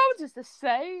of Thrones is the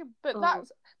same, but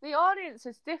that's the audience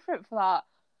is different for that.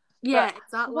 Yeah, but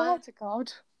exactly. I swear to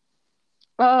God.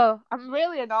 Oh, I'm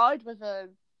really annoyed with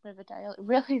Riverdale. It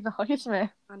really annoys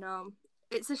me. I know.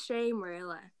 It's a shame,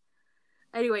 really.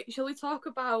 Anyway, shall we talk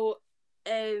about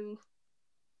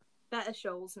better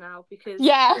shows now, because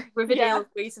Riverdale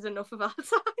wasted enough of our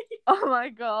time. Oh my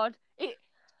god.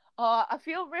 I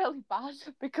feel really bad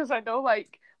because I know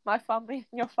like my family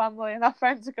and your family and our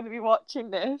friends are going to be watching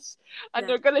this and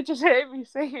they're going to just hear me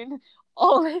saying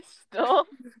all this stuff.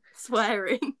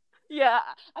 Swearing. Yeah,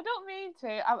 I don't mean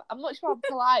to. I'm much more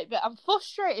polite, but I'm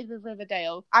frustrated with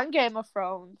Riverdale and Game of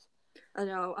Thrones. I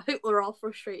know. I think we're all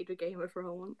frustrated with Game of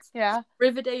Thrones. Yeah.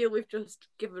 Riverdale, we've just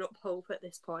given up hope at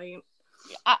this point.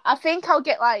 I think I'll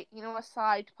get like, a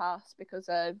side pass because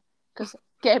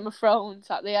Game of Thrones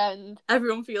at the end.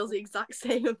 Everyone feels the exact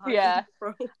same about Game of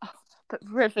Thrones. But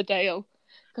Riverdale,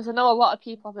 because I know a lot of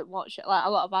people haven't watched it, like a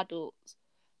lot of adults,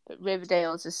 but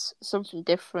Riverdale is just something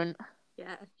different.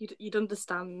 Yeah, you'd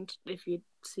understand if you'd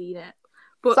seen it.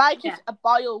 But it's like if a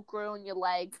boil grew on your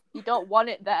leg. You don't want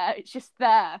it there, it's just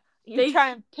there. You try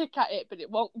and pick at it, but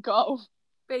it won't go.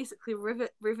 Basically,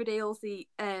 Riverdale's the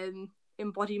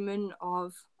embodiment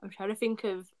of, I'm trying to think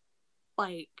of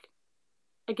like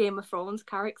a Game of Thrones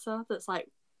character that's like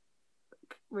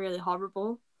really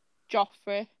horrible.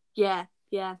 Joffrey. Yeah.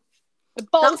 The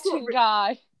Bolton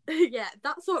guy. Yeah,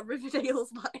 that's what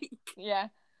Riverdale's like. Yeah.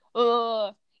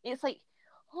 It's like,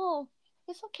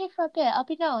 it's okay for a bit, I'll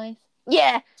be nice.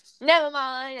 Yeah, never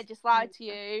mind, I just lied to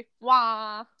you.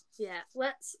 Wah. Yeah,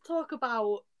 let's talk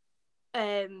about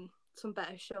some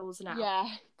better shows now. Yeah,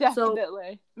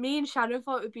 definitely. So, me and Shannon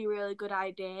thought it would be a really good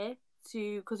idea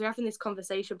because we were having this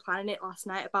conversation planning it last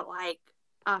night about like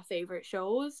our favourite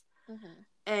shows.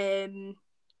 Mm-hmm.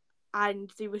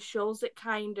 And there were shows that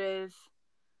kind of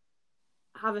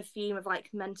have a theme of like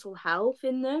mental health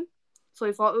in them. So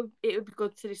we thought it would be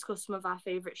good to discuss some of our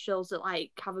favourite shows that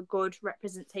like have a good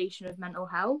representation of mental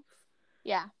health.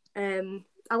 Yeah.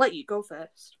 I'll let you go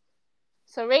first.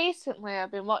 So recently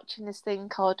I've been watching this thing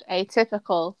called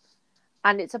Atypical,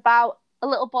 and it's about a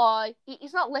little boy.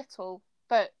 He's not little,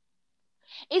 but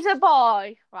he's a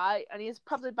boy, right? And he's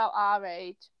probably about our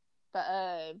age, but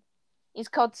he's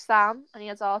called Sam, and he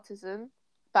has autism.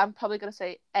 But I'm probably going to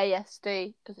say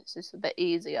ASD because it's just a bit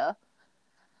easier,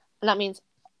 and that means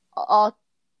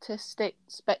autistic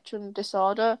spectrum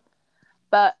disorder.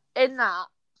 But in that,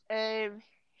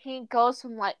 he goes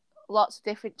from like lots of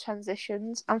different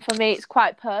transitions, and for me, it's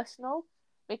quite personal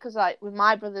because like with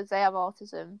my brothers, they have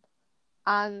autism,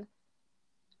 and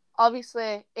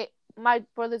obviously my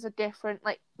brothers are different.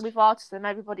 Like with autism,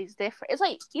 everybody's different. It's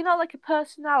like, you know, like a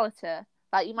personality.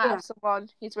 Like you might have someone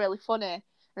who's really funny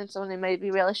and someone who may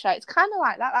be really shy. It's kind of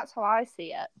like that. That's how I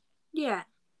see it. Yeah.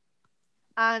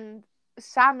 And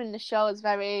Sam in the show is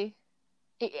very...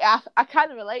 I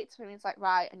kind of relate to him. He's like,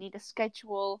 right, I need a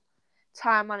schedule,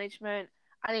 time management,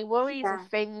 and he worries if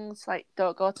things like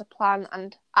don't go to plan.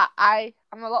 And I'm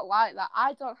a lot like that.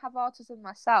 I don't have autism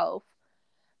myself,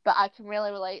 but I can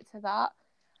really relate to that.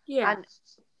 Yeah. And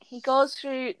he goes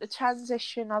through the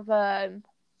transition of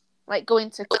like going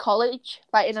to college,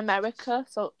 like in America,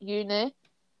 so uni.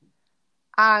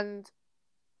 And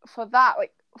for that,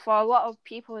 like for a lot of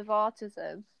people with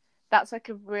autism, that's like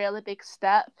a really big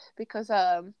step because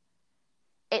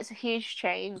it's a huge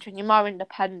change and you're more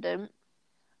independent.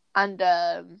 And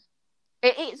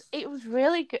it was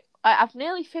really good. I've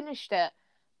nearly finished it,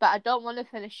 but I don't want to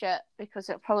finish it because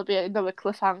it'll probably be another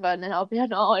cliffhanger and then I'll be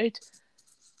annoyed.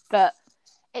 But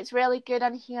it's really good,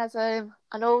 and he has an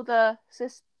older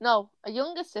sister, no, a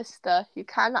younger sister who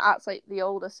kind of acts like the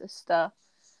older sister.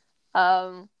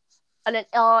 And then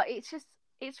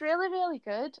it's really, really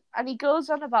good, and he goes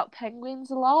on about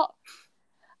penguins a lot,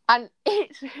 and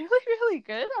it's really, really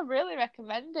good. I really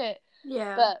recommend it.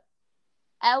 Yeah. But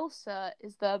Elsa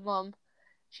is the mum.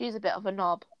 She's a bit of a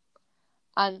knob,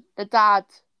 and the dad,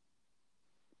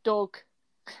 Doug,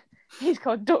 he's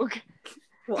called Doug.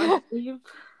 What a name.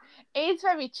 He's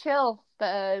very chill,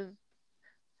 but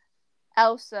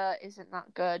Elsa isn't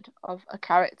that good of a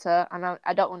character, and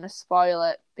I don't want to spoil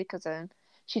it because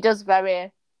she does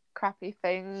very crappy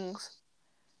things,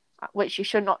 which you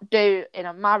should not do in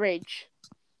a marriage.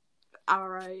 All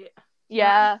right.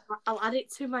 Yeah. I'll add it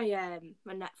to my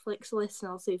my Netflix list,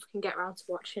 and I'll see if we can get around to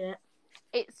watching it.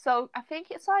 I think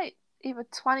it's like either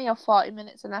 20 or 40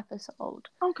 minutes an episode.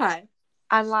 Okay.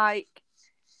 And like,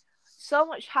 so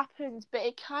much happens, but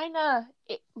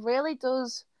it really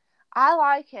does. I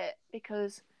like it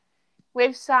because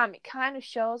with Sam, it kind of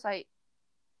shows like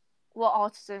what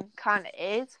autism kind of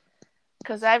is,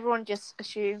 because everyone just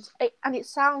assumes it, and it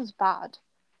sounds bad,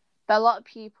 but a lot of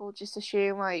people just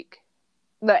assume like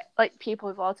people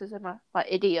with autism are like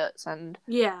idiots, and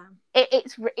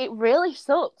it really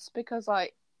sucks because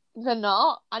like they're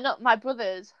not. I know my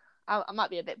brothers. I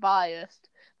might be a bit biased,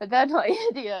 but they're not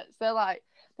idiots. They're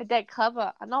dead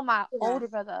clever. I know my older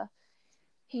brother.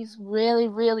 He's really,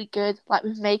 really good. Like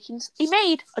with making, he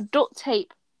made a duct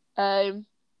tape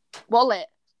wallet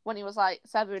when he was like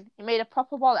 7. He made a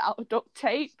proper wallet out of duct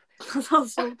tape.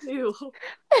 That's so cool.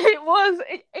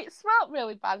 It smelled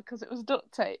really bad because it was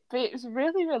duct tape, but it was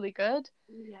really, really good.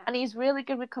 Yeah. And he's really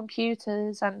good with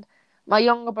computers. And my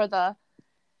younger brother,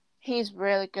 he's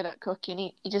really good at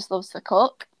cooking. He just loves to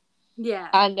cook. Yeah.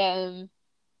 And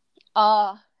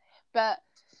but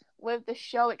with the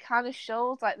show, it kind of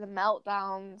shows like the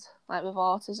meltdowns, like with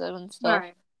autism and stuff.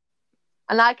 Right.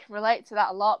 And I can relate to that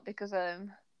a lot because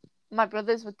my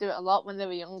brothers would do it a lot when they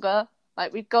were younger.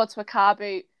 Like we'd go to a car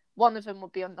boot, one of them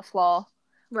would be on the floor.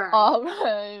 Right.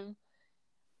 Or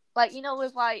like, you know,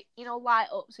 with like, you know, light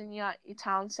ups in your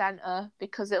town centre,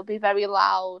 because it'll be very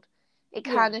loud. It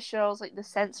kind of shows like the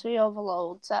sensory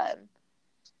overloads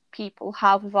people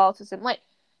have with autism. Like,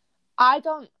 I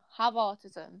don't have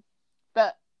autism,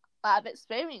 but I've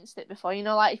experienced it before. You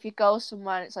know, like if you go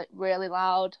somewhere and it's like really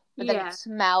loud, but then it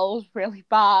smells really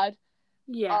bad.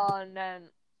 Yeah. And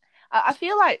I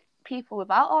feel like people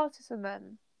without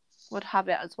autism would have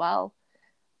it as well.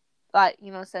 Like,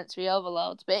 you know, sensory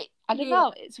overloads. But I don't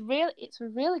know. It's a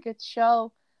really good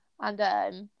show. And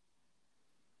then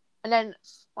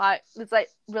like there's like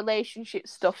relationship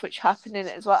stuff which happen in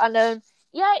it as well. And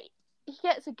he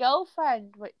gets a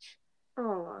girlfriend which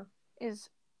is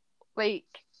like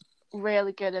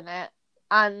really good in it.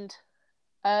 And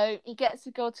he gets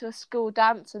to go to a school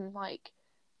dance, and like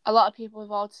a lot of people with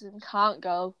autism can't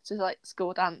go to like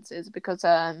school dances because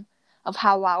of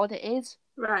how loud it is.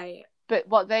 Right. But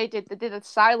what they did a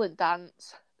silent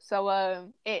dance,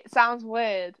 So it sounds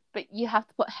weird, but you have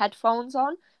to put headphones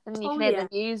on and then you can hear the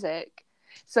music.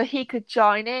 So he could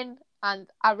join in, and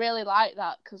I really like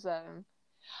that because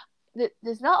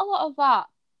there's not a lot of that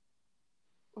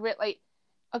really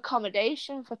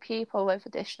accommodation for people with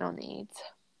additional needs.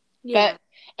 Yeah.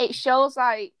 But it shows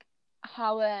like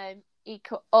how he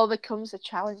overcomes the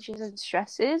challenges and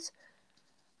stresses.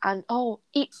 And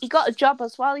he got a job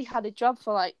as well. He had a job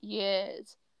for like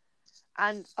years.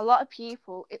 And a lot of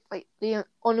people, like the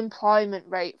unemployment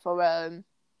rate for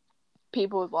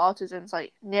people with autism is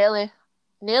like nearly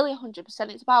 100%.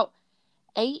 It's about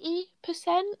 80%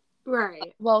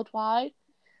 worldwide.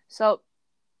 So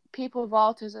people with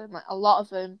autism, like a lot of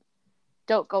them,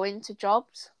 don't go into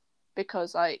jobs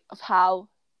because like of how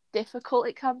difficult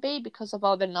it can be because of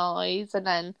all the noise, and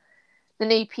then the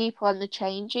new people and the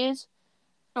changes.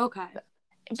 Okay.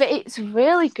 But it's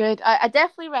really good. I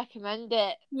definitely recommend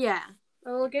it. Yeah,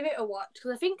 I'll give it a watch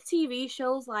because I think TV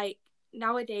shows like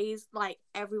nowadays, like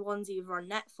everyone's either on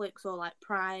Netflix or like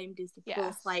Prime, Disney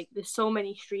Plus. Like there's so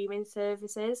many streaming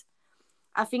services.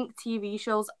 I think TV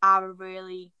shows are a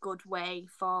really good way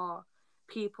for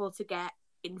people to get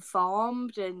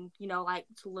informed and like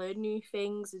to learn new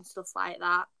things and stuff like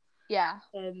that. Yeah.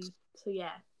 So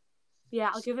yeah,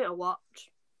 I'll give it a watch.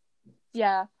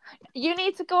 Yeah, you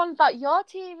need to go on about your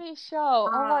TV show.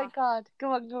 Oh my god,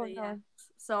 go on.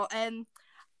 So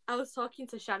I was talking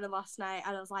to Shannon last night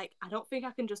and I was like, I don't think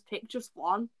I can just pick just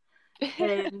one.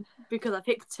 Because I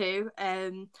picked two.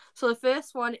 So the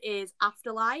first one is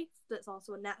Afterlife, that's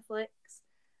also on Netflix.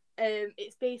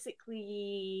 It's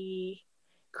basically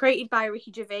created by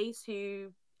Ricky Gervais,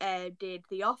 who did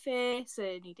The Office,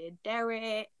 and he did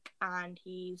Derek, and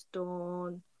he's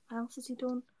done. What else has he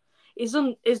done? He's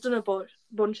done a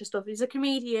bunch of stuff. He's a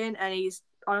comedian, and he's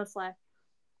honestly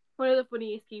one of the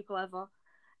funniest people ever.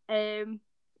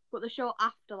 But the show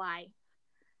Afterlife,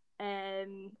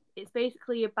 it's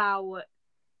basically about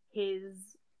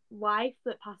his wife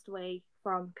that passed away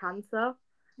from cancer,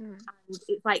 and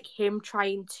it's like him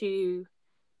trying to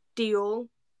deal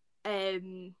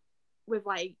with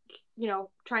like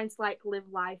trying to like live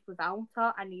life without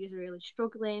her, and he's really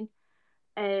struggling,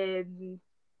 and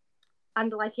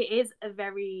like it is a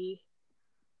very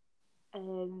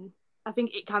I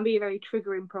think it can be a very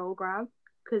triggering program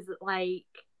because like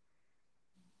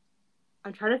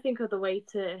I'm trying to think of the way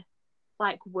to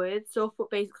like word stuff, but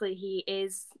basically he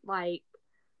is like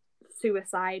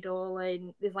suicidal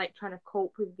and is like trying to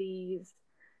cope with these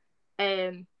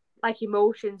like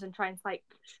emotions and trying to like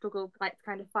struggle like to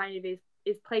kind of find his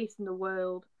place in the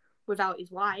world without his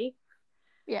wife.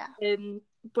 Yeah.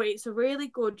 But it's a really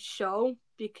good show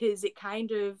because it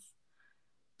kind of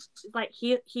like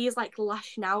he's like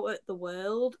lashing out at the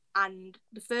world, and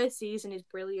the first season is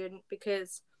brilliant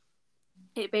because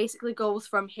it basically goes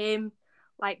from him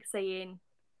like saying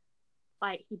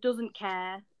like he doesn't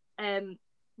care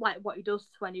like what he does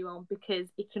to anyone because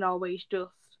he can always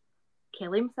just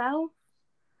kill himself,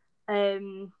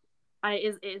 and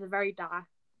it is a very dark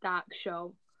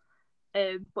show,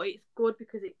 but it's good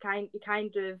because it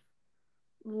kind of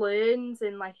learns,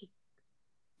 and like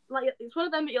it's one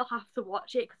of them that you'll have to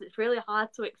watch it because it's really hard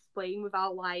to explain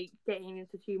without like getting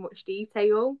into too much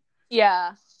detail.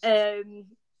 Yeah.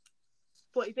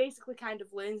 But he basically kind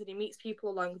of learns and he meets people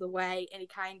along the way, and he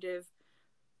kind of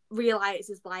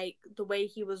realizes like the way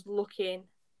he was looking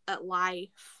at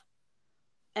life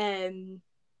was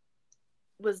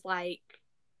like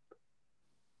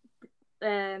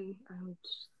I'm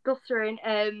stuttering,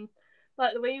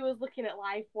 like the way he was looking at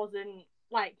life wasn't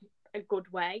like a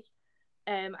good way,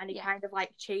 and he kind of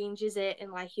like changes it,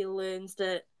 and like he learns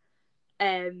that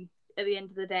at the end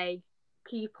of the day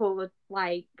people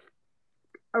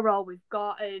are all we've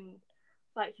got, and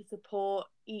like to support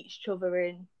each other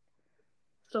and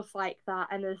stuff like that.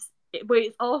 And but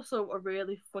it's also a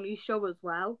really funny show as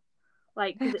well,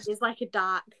 like because it is like a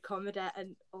dark comedy,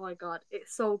 and oh my god,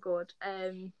 it's so good.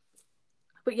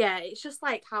 But yeah, it's just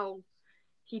like how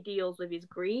he deals with his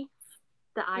grief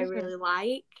that I really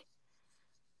like,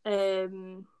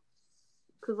 because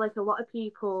like a lot of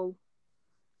people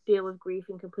deal with grief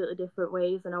in completely different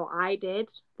ways than how I did,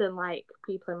 than like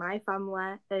people in my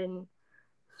family and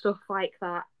stuff like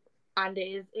that. And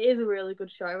it is a really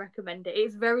good show. I recommend it.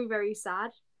 It's very, very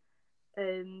sad,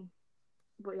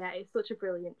 but yeah, it's such a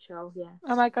brilliant show. Yeah.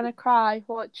 Am I gonna cry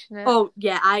watching it? Oh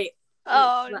yeah,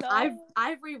 no.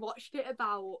 I've rewatched it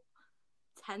about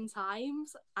 10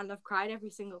 times, and I've cried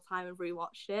every single time I've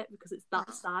rewatched it because it's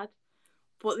that sad.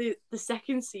 But the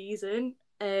second season,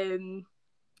 he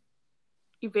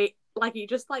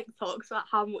just like talks about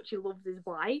how much he loves his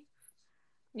wife.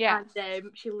 Yeah.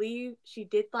 And she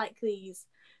did like these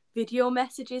video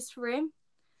messages for him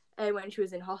when she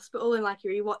was in hospital, and like he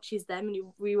rewatches them and he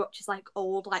rewatches like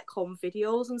old like home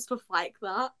videos and stuff like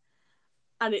that,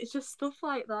 and it's just stuff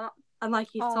like that, and like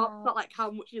he talks about like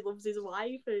how much he loves his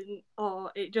wife, and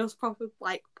it just probably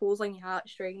like pulls on your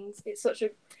heartstrings. It's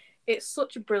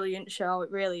such a brilliant show.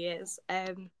 It really is.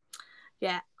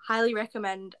 Yeah, highly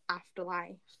recommend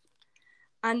Afterlife.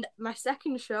 And my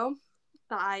second show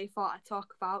that I thought I'd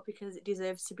talk about because it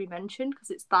deserves to be mentioned because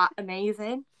it's that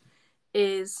amazing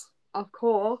is, of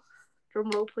course,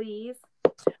 drumroll please,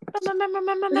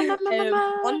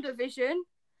 WandaVision.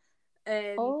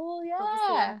 Oh yeah,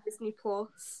 obviously Disney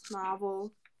Plus,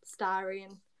 Marvel,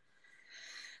 starring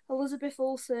Elizabeth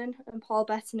Olsen and Paul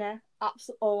Bettany.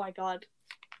 Oh my god,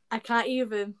 I can't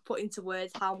even put into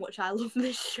words how much I love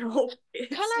this show.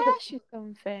 Can I ask you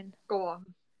something? Go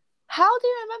on. How do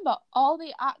you remember all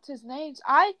the actors' names?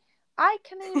 I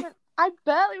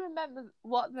barely remember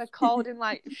what they're called in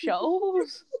like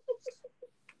shows.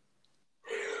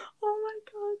 Oh my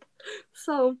god.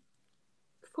 So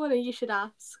funny you should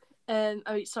ask.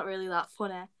 It's not really that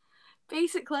funny.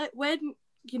 Basically, when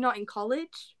you're not in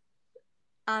college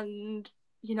and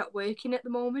you're not working at the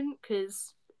moment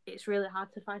because it's really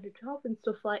hard to find a job and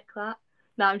stuff like that.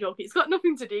 No, I'm joking. It's got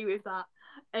nothing to do with that.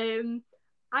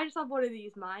 I just have one of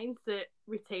these minds that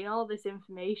retain all this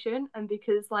information, and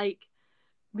because like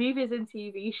movies and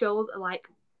TV shows are like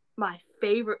my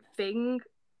favourite thing,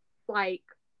 like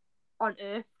on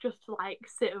earth, just to like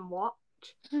sit and watch.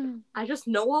 I just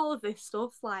know all of this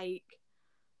stuff. Like,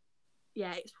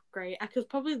 yeah, it's great. I could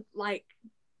probably like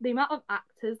the amount of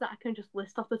actors that I can just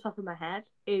list off the top of my head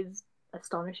is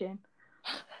astonishing.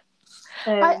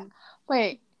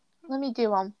 Wait, let me do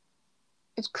one.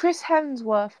 It's Chris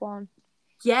Hemsworth one.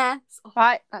 Yes.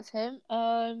 Right, that's him.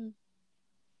 Wait,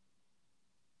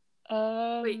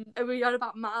 are we on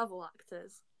about Marvel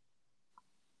actors?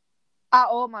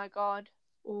 Oh my god.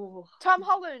 Oh. Tom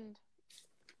Holland.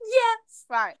 Yes.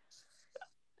 Right.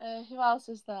 Who else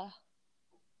is there?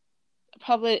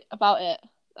 Probably about it.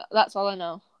 That's all I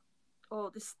know.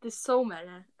 Oh, there's so many.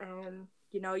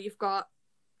 You've got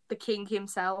the King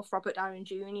himself, Robert Downey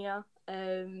Jr.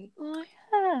 Oh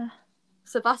yeah.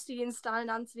 Sebastian Stan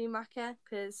and Anthony Mackie,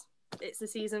 because it's the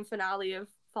season finale of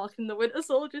Falcon the Winter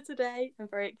Soldier today. I'm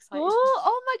very excited.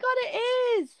 Oh my god, it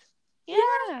is. Yeah.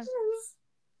 Yes.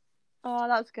 Oh,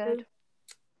 that's good.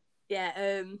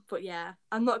 Yeah, but yeah,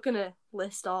 I'm not gonna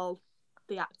list all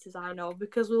the actors I know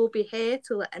because we'll be here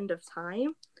till the end of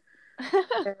time.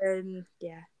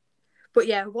 Yeah. But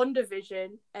yeah,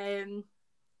 WandaVision.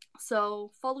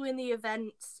 So following the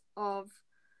events of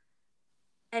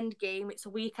Endgame, it's a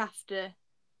week after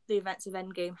the events of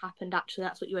Endgame happened. Actually,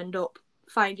 that's what you end up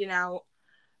finding out.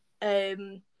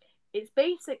 It's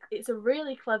a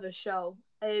really clever show.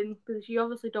 Because you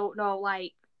obviously don't know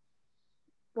like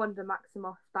Wanda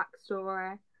Maximoff's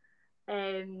backstory.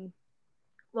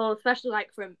 Well, especially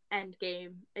like from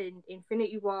Endgame in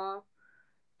Infinity War.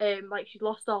 Like she'd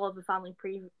lost all of the family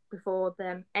before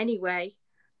them anyway,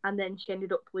 and then she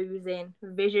ended up losing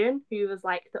Vision, who was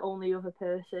like the only other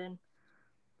person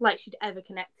like she'd ever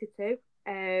connected to.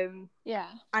 Yeah,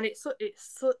 and it's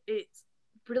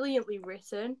brilliantly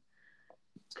written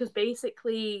because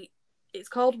basically it's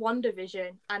called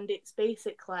WandaVision, and it's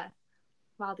basically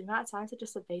wow, the amount of times I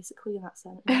just said basically in that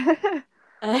sentence.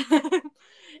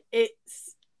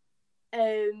 It's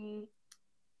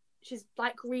she's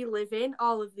like reliving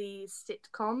all of these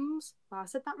sitcoms. Wow, I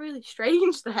said that really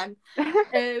strange then.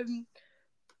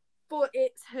 But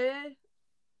it's her.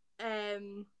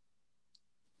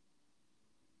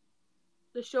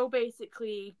 The show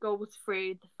basically goes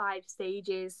through the 5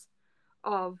 stages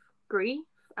of grief,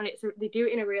 and they do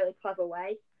it in a really clever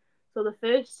way. So the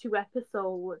first 2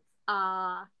 episodes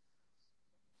are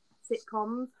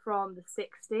sitcoms from the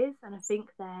 60s, and I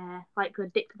think they're like the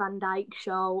Dick Van Dyke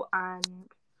Show, and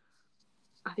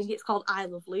I think it's called I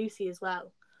Love Lucy as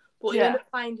well. But you end up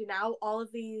finding out all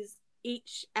of these,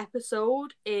 each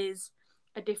episode is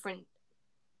a different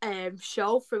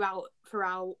show throughout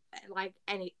like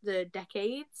the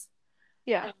decades.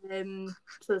 Yeah.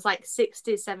 So it's like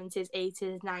 60s, 70s,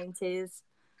 80s,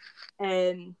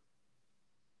 90s,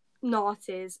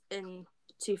 noughties, and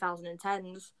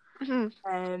 2010s.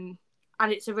 And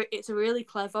it's a really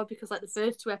clever because like the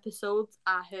first 2 episodes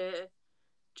are her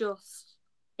just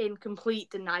in complete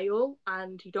denial,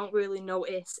 and you don't really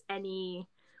notice any.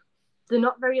 They're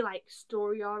not very like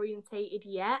story orientated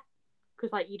yet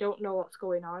because like you don't know what's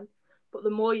going on. But the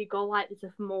more you go, like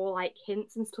there's more like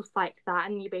hints and stuff like that,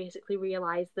 and you basically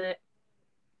realise that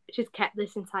she's kept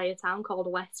this entire town called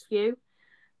Westview,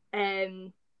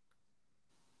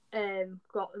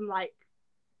 got them like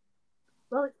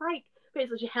Well, it's like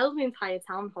basically she held the entire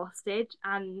town hostage,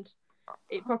 and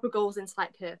it proper goes into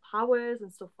like her powers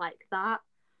and stuff like that.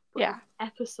 But Yeah. the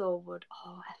episode,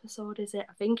 episode is it?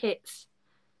 I think it's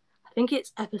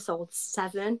episode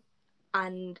 7,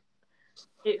 and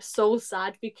it's so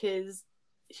sad because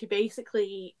she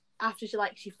basically, after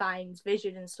she finds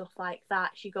Vision and stuff like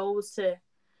that, she goes to,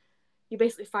 you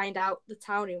basically find out the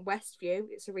town in Westview,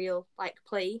 it's a real like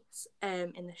place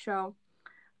in the show,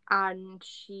 and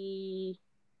she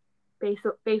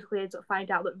basically ends up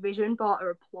finding out that Vision bought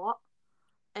her a plot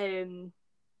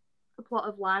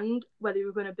of land where they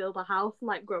were going to build a house and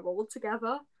like grow old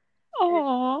together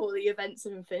for the events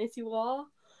of Infinity War.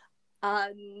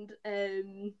 And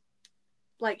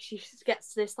like she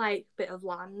gets this like bit of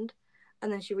land,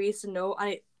 and then she reads the note,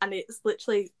 and it's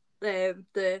literally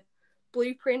the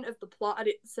blueprint of the plot, and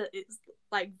it's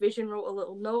like Vision wrote a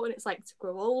little note, and it's like to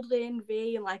grow old in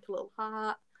V and like a little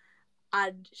heart,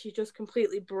 and she just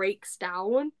completely breaks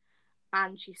down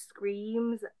and she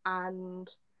screams, and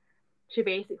she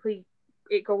basically,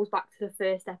 it goes back to the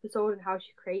first episode and how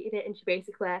she created it, and she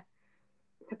basically, her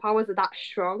powers are that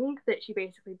strong that she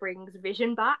basically brings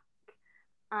Vision back,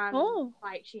 and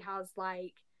like she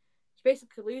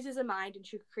basically loses her mind, and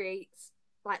she creates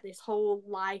like this whole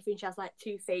life, and she has like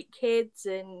 2 fake kids,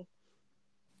 and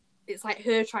it's like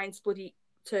her trying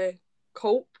to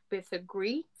cope with her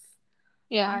grief.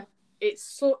 Yeah. And it's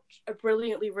such a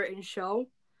brilliantly written show,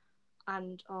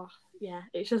 and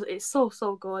it's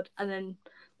so good. And then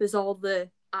there's all the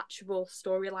actual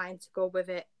storyline to go with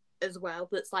it as well,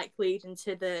 that's like leading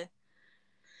to the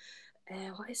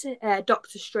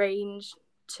Doctor Strange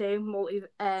 2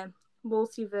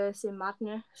 Multiverse in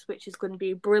Madness, which is going to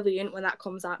be brilliant when that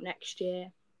comes out next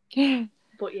year.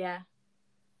 But yeah,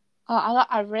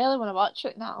 I really want to watch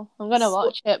it now. I'm going to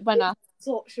watch it when I...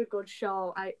 Such a good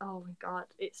show. Oh my god,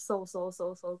 it's so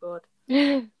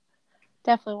good.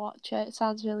 Definitely watch it. It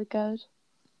sounds really good.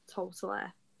 Totally,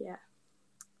 yeah.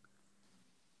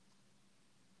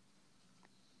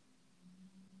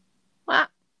 What?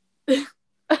 It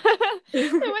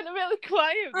went really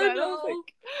quiet then. I know. I was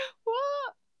like,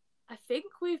 what? I think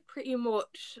we've pretty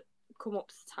much come up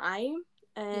to time.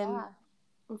 Yeah.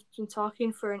 We've been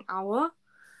talking for an hour.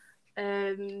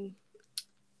 Unless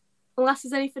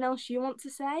there's anything else you want to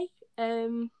say.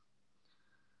 No,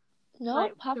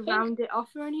 like to round it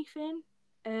off or anything.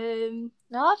 No,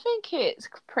 I think it's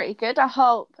pretty good. I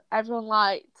hope everyone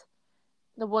liked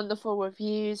the wonderful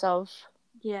reviews of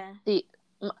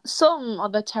some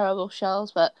of the terrible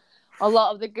shows, but a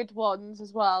lot of the good ones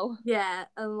as well. Yeah,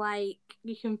 and like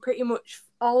you can pretty much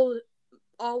all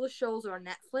the shows are on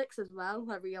Netflix as well,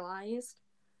 I realised.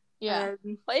 Yeah.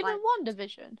 But even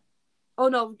WandaVision. Oh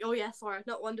no, yeah, sorry,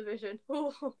 not WandaVision.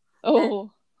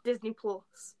 Disney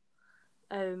Plus.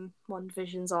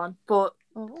 WandaVision's on. But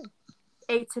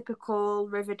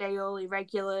Atypical, Riverdale,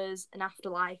 Irregulars, and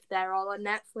Afterlife, they're all on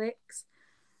Netflix.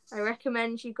 I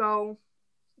recommend you go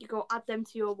add them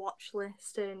to your watch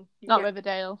list, and not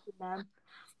Riverdale. Them.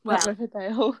 Well, not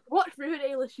Riverdale. Watch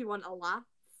Riverdale if you want a laugh.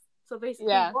 So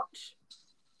basically,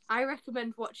 I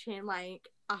recommend watching like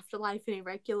Afterlife and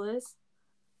Irregulars.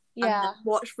 Yeah. And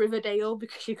watch Riverdale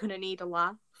because you're gonna need a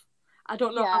laugh. I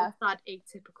don't know how sad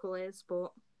Atypical is,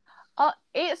 but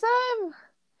it's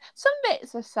some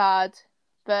bits are sad,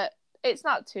 but it's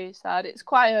not too sad. It's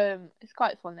quite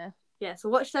funny. Yeah, so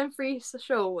watch them 3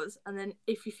 shows, and then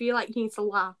if you feel like you need to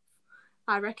laugh,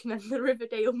 I recommend the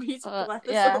Riverdale musical episodes.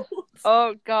 Yeah.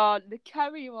 Oh god, the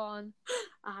Kerry one.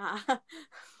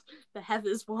 The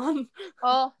Heathers one.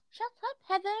 Oh, shut up,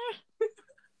 Heather.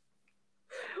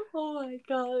 Oh my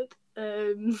god.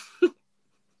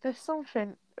 There's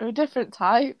something, a different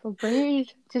type of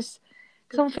breed. Just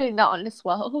something not on this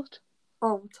world.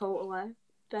 Oh, totally.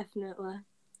 Definitely.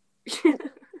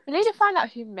 We need to find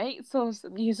out who makes those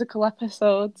musical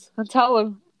episodes and tell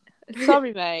them,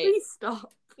 sorry, mate. Please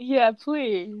stop. Yeah,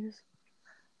 please.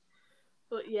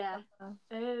 But yeah.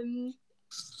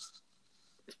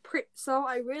 So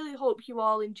I really hope you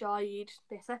all enjoyed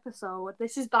this episode.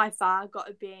 This is by far got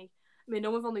to be, I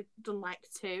mean, we've only done like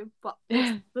 2, but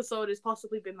this episode has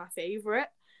possibly been my favourite.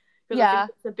 Because I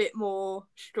think it's a bit more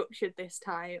structured this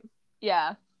time.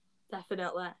 Yeah.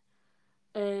 Definitely.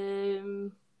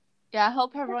 Yeah, I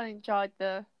hope everyone enjoyed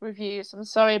the reviews. I'm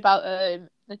sorry about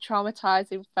the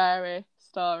traumatising fairy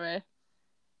story.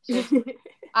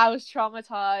 I was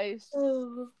traumatised.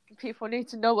 People need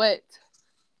to know it.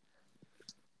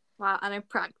 Wow, and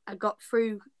I got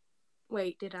through...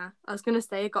 Wait, did I? I was going to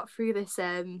say I got through this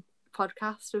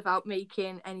podcast without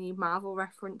making any Marvel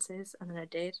references, and then I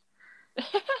did.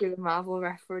 Do a Marvel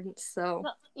reference, so...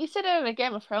 You said a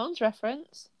Game of Thrones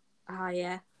reference. Ah,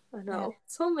 yeah. I know.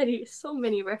 Yeah. So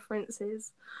many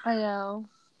references. I know.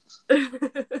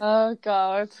 Oh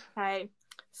God. Okay.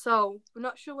 So we're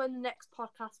not sure when the next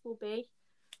podcast will be,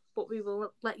 but we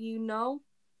will let you know.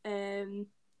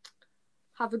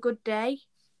 Have a good day.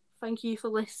 Thank you for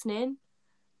listening.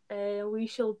 We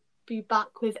shall be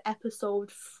back with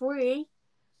episode 3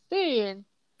 soon.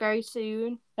 Very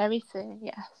soon. Very soon,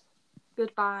 yes.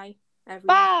 Goodbye, everyone.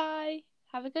 Bye.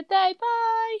 Have a good day.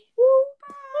 Bye. Woo!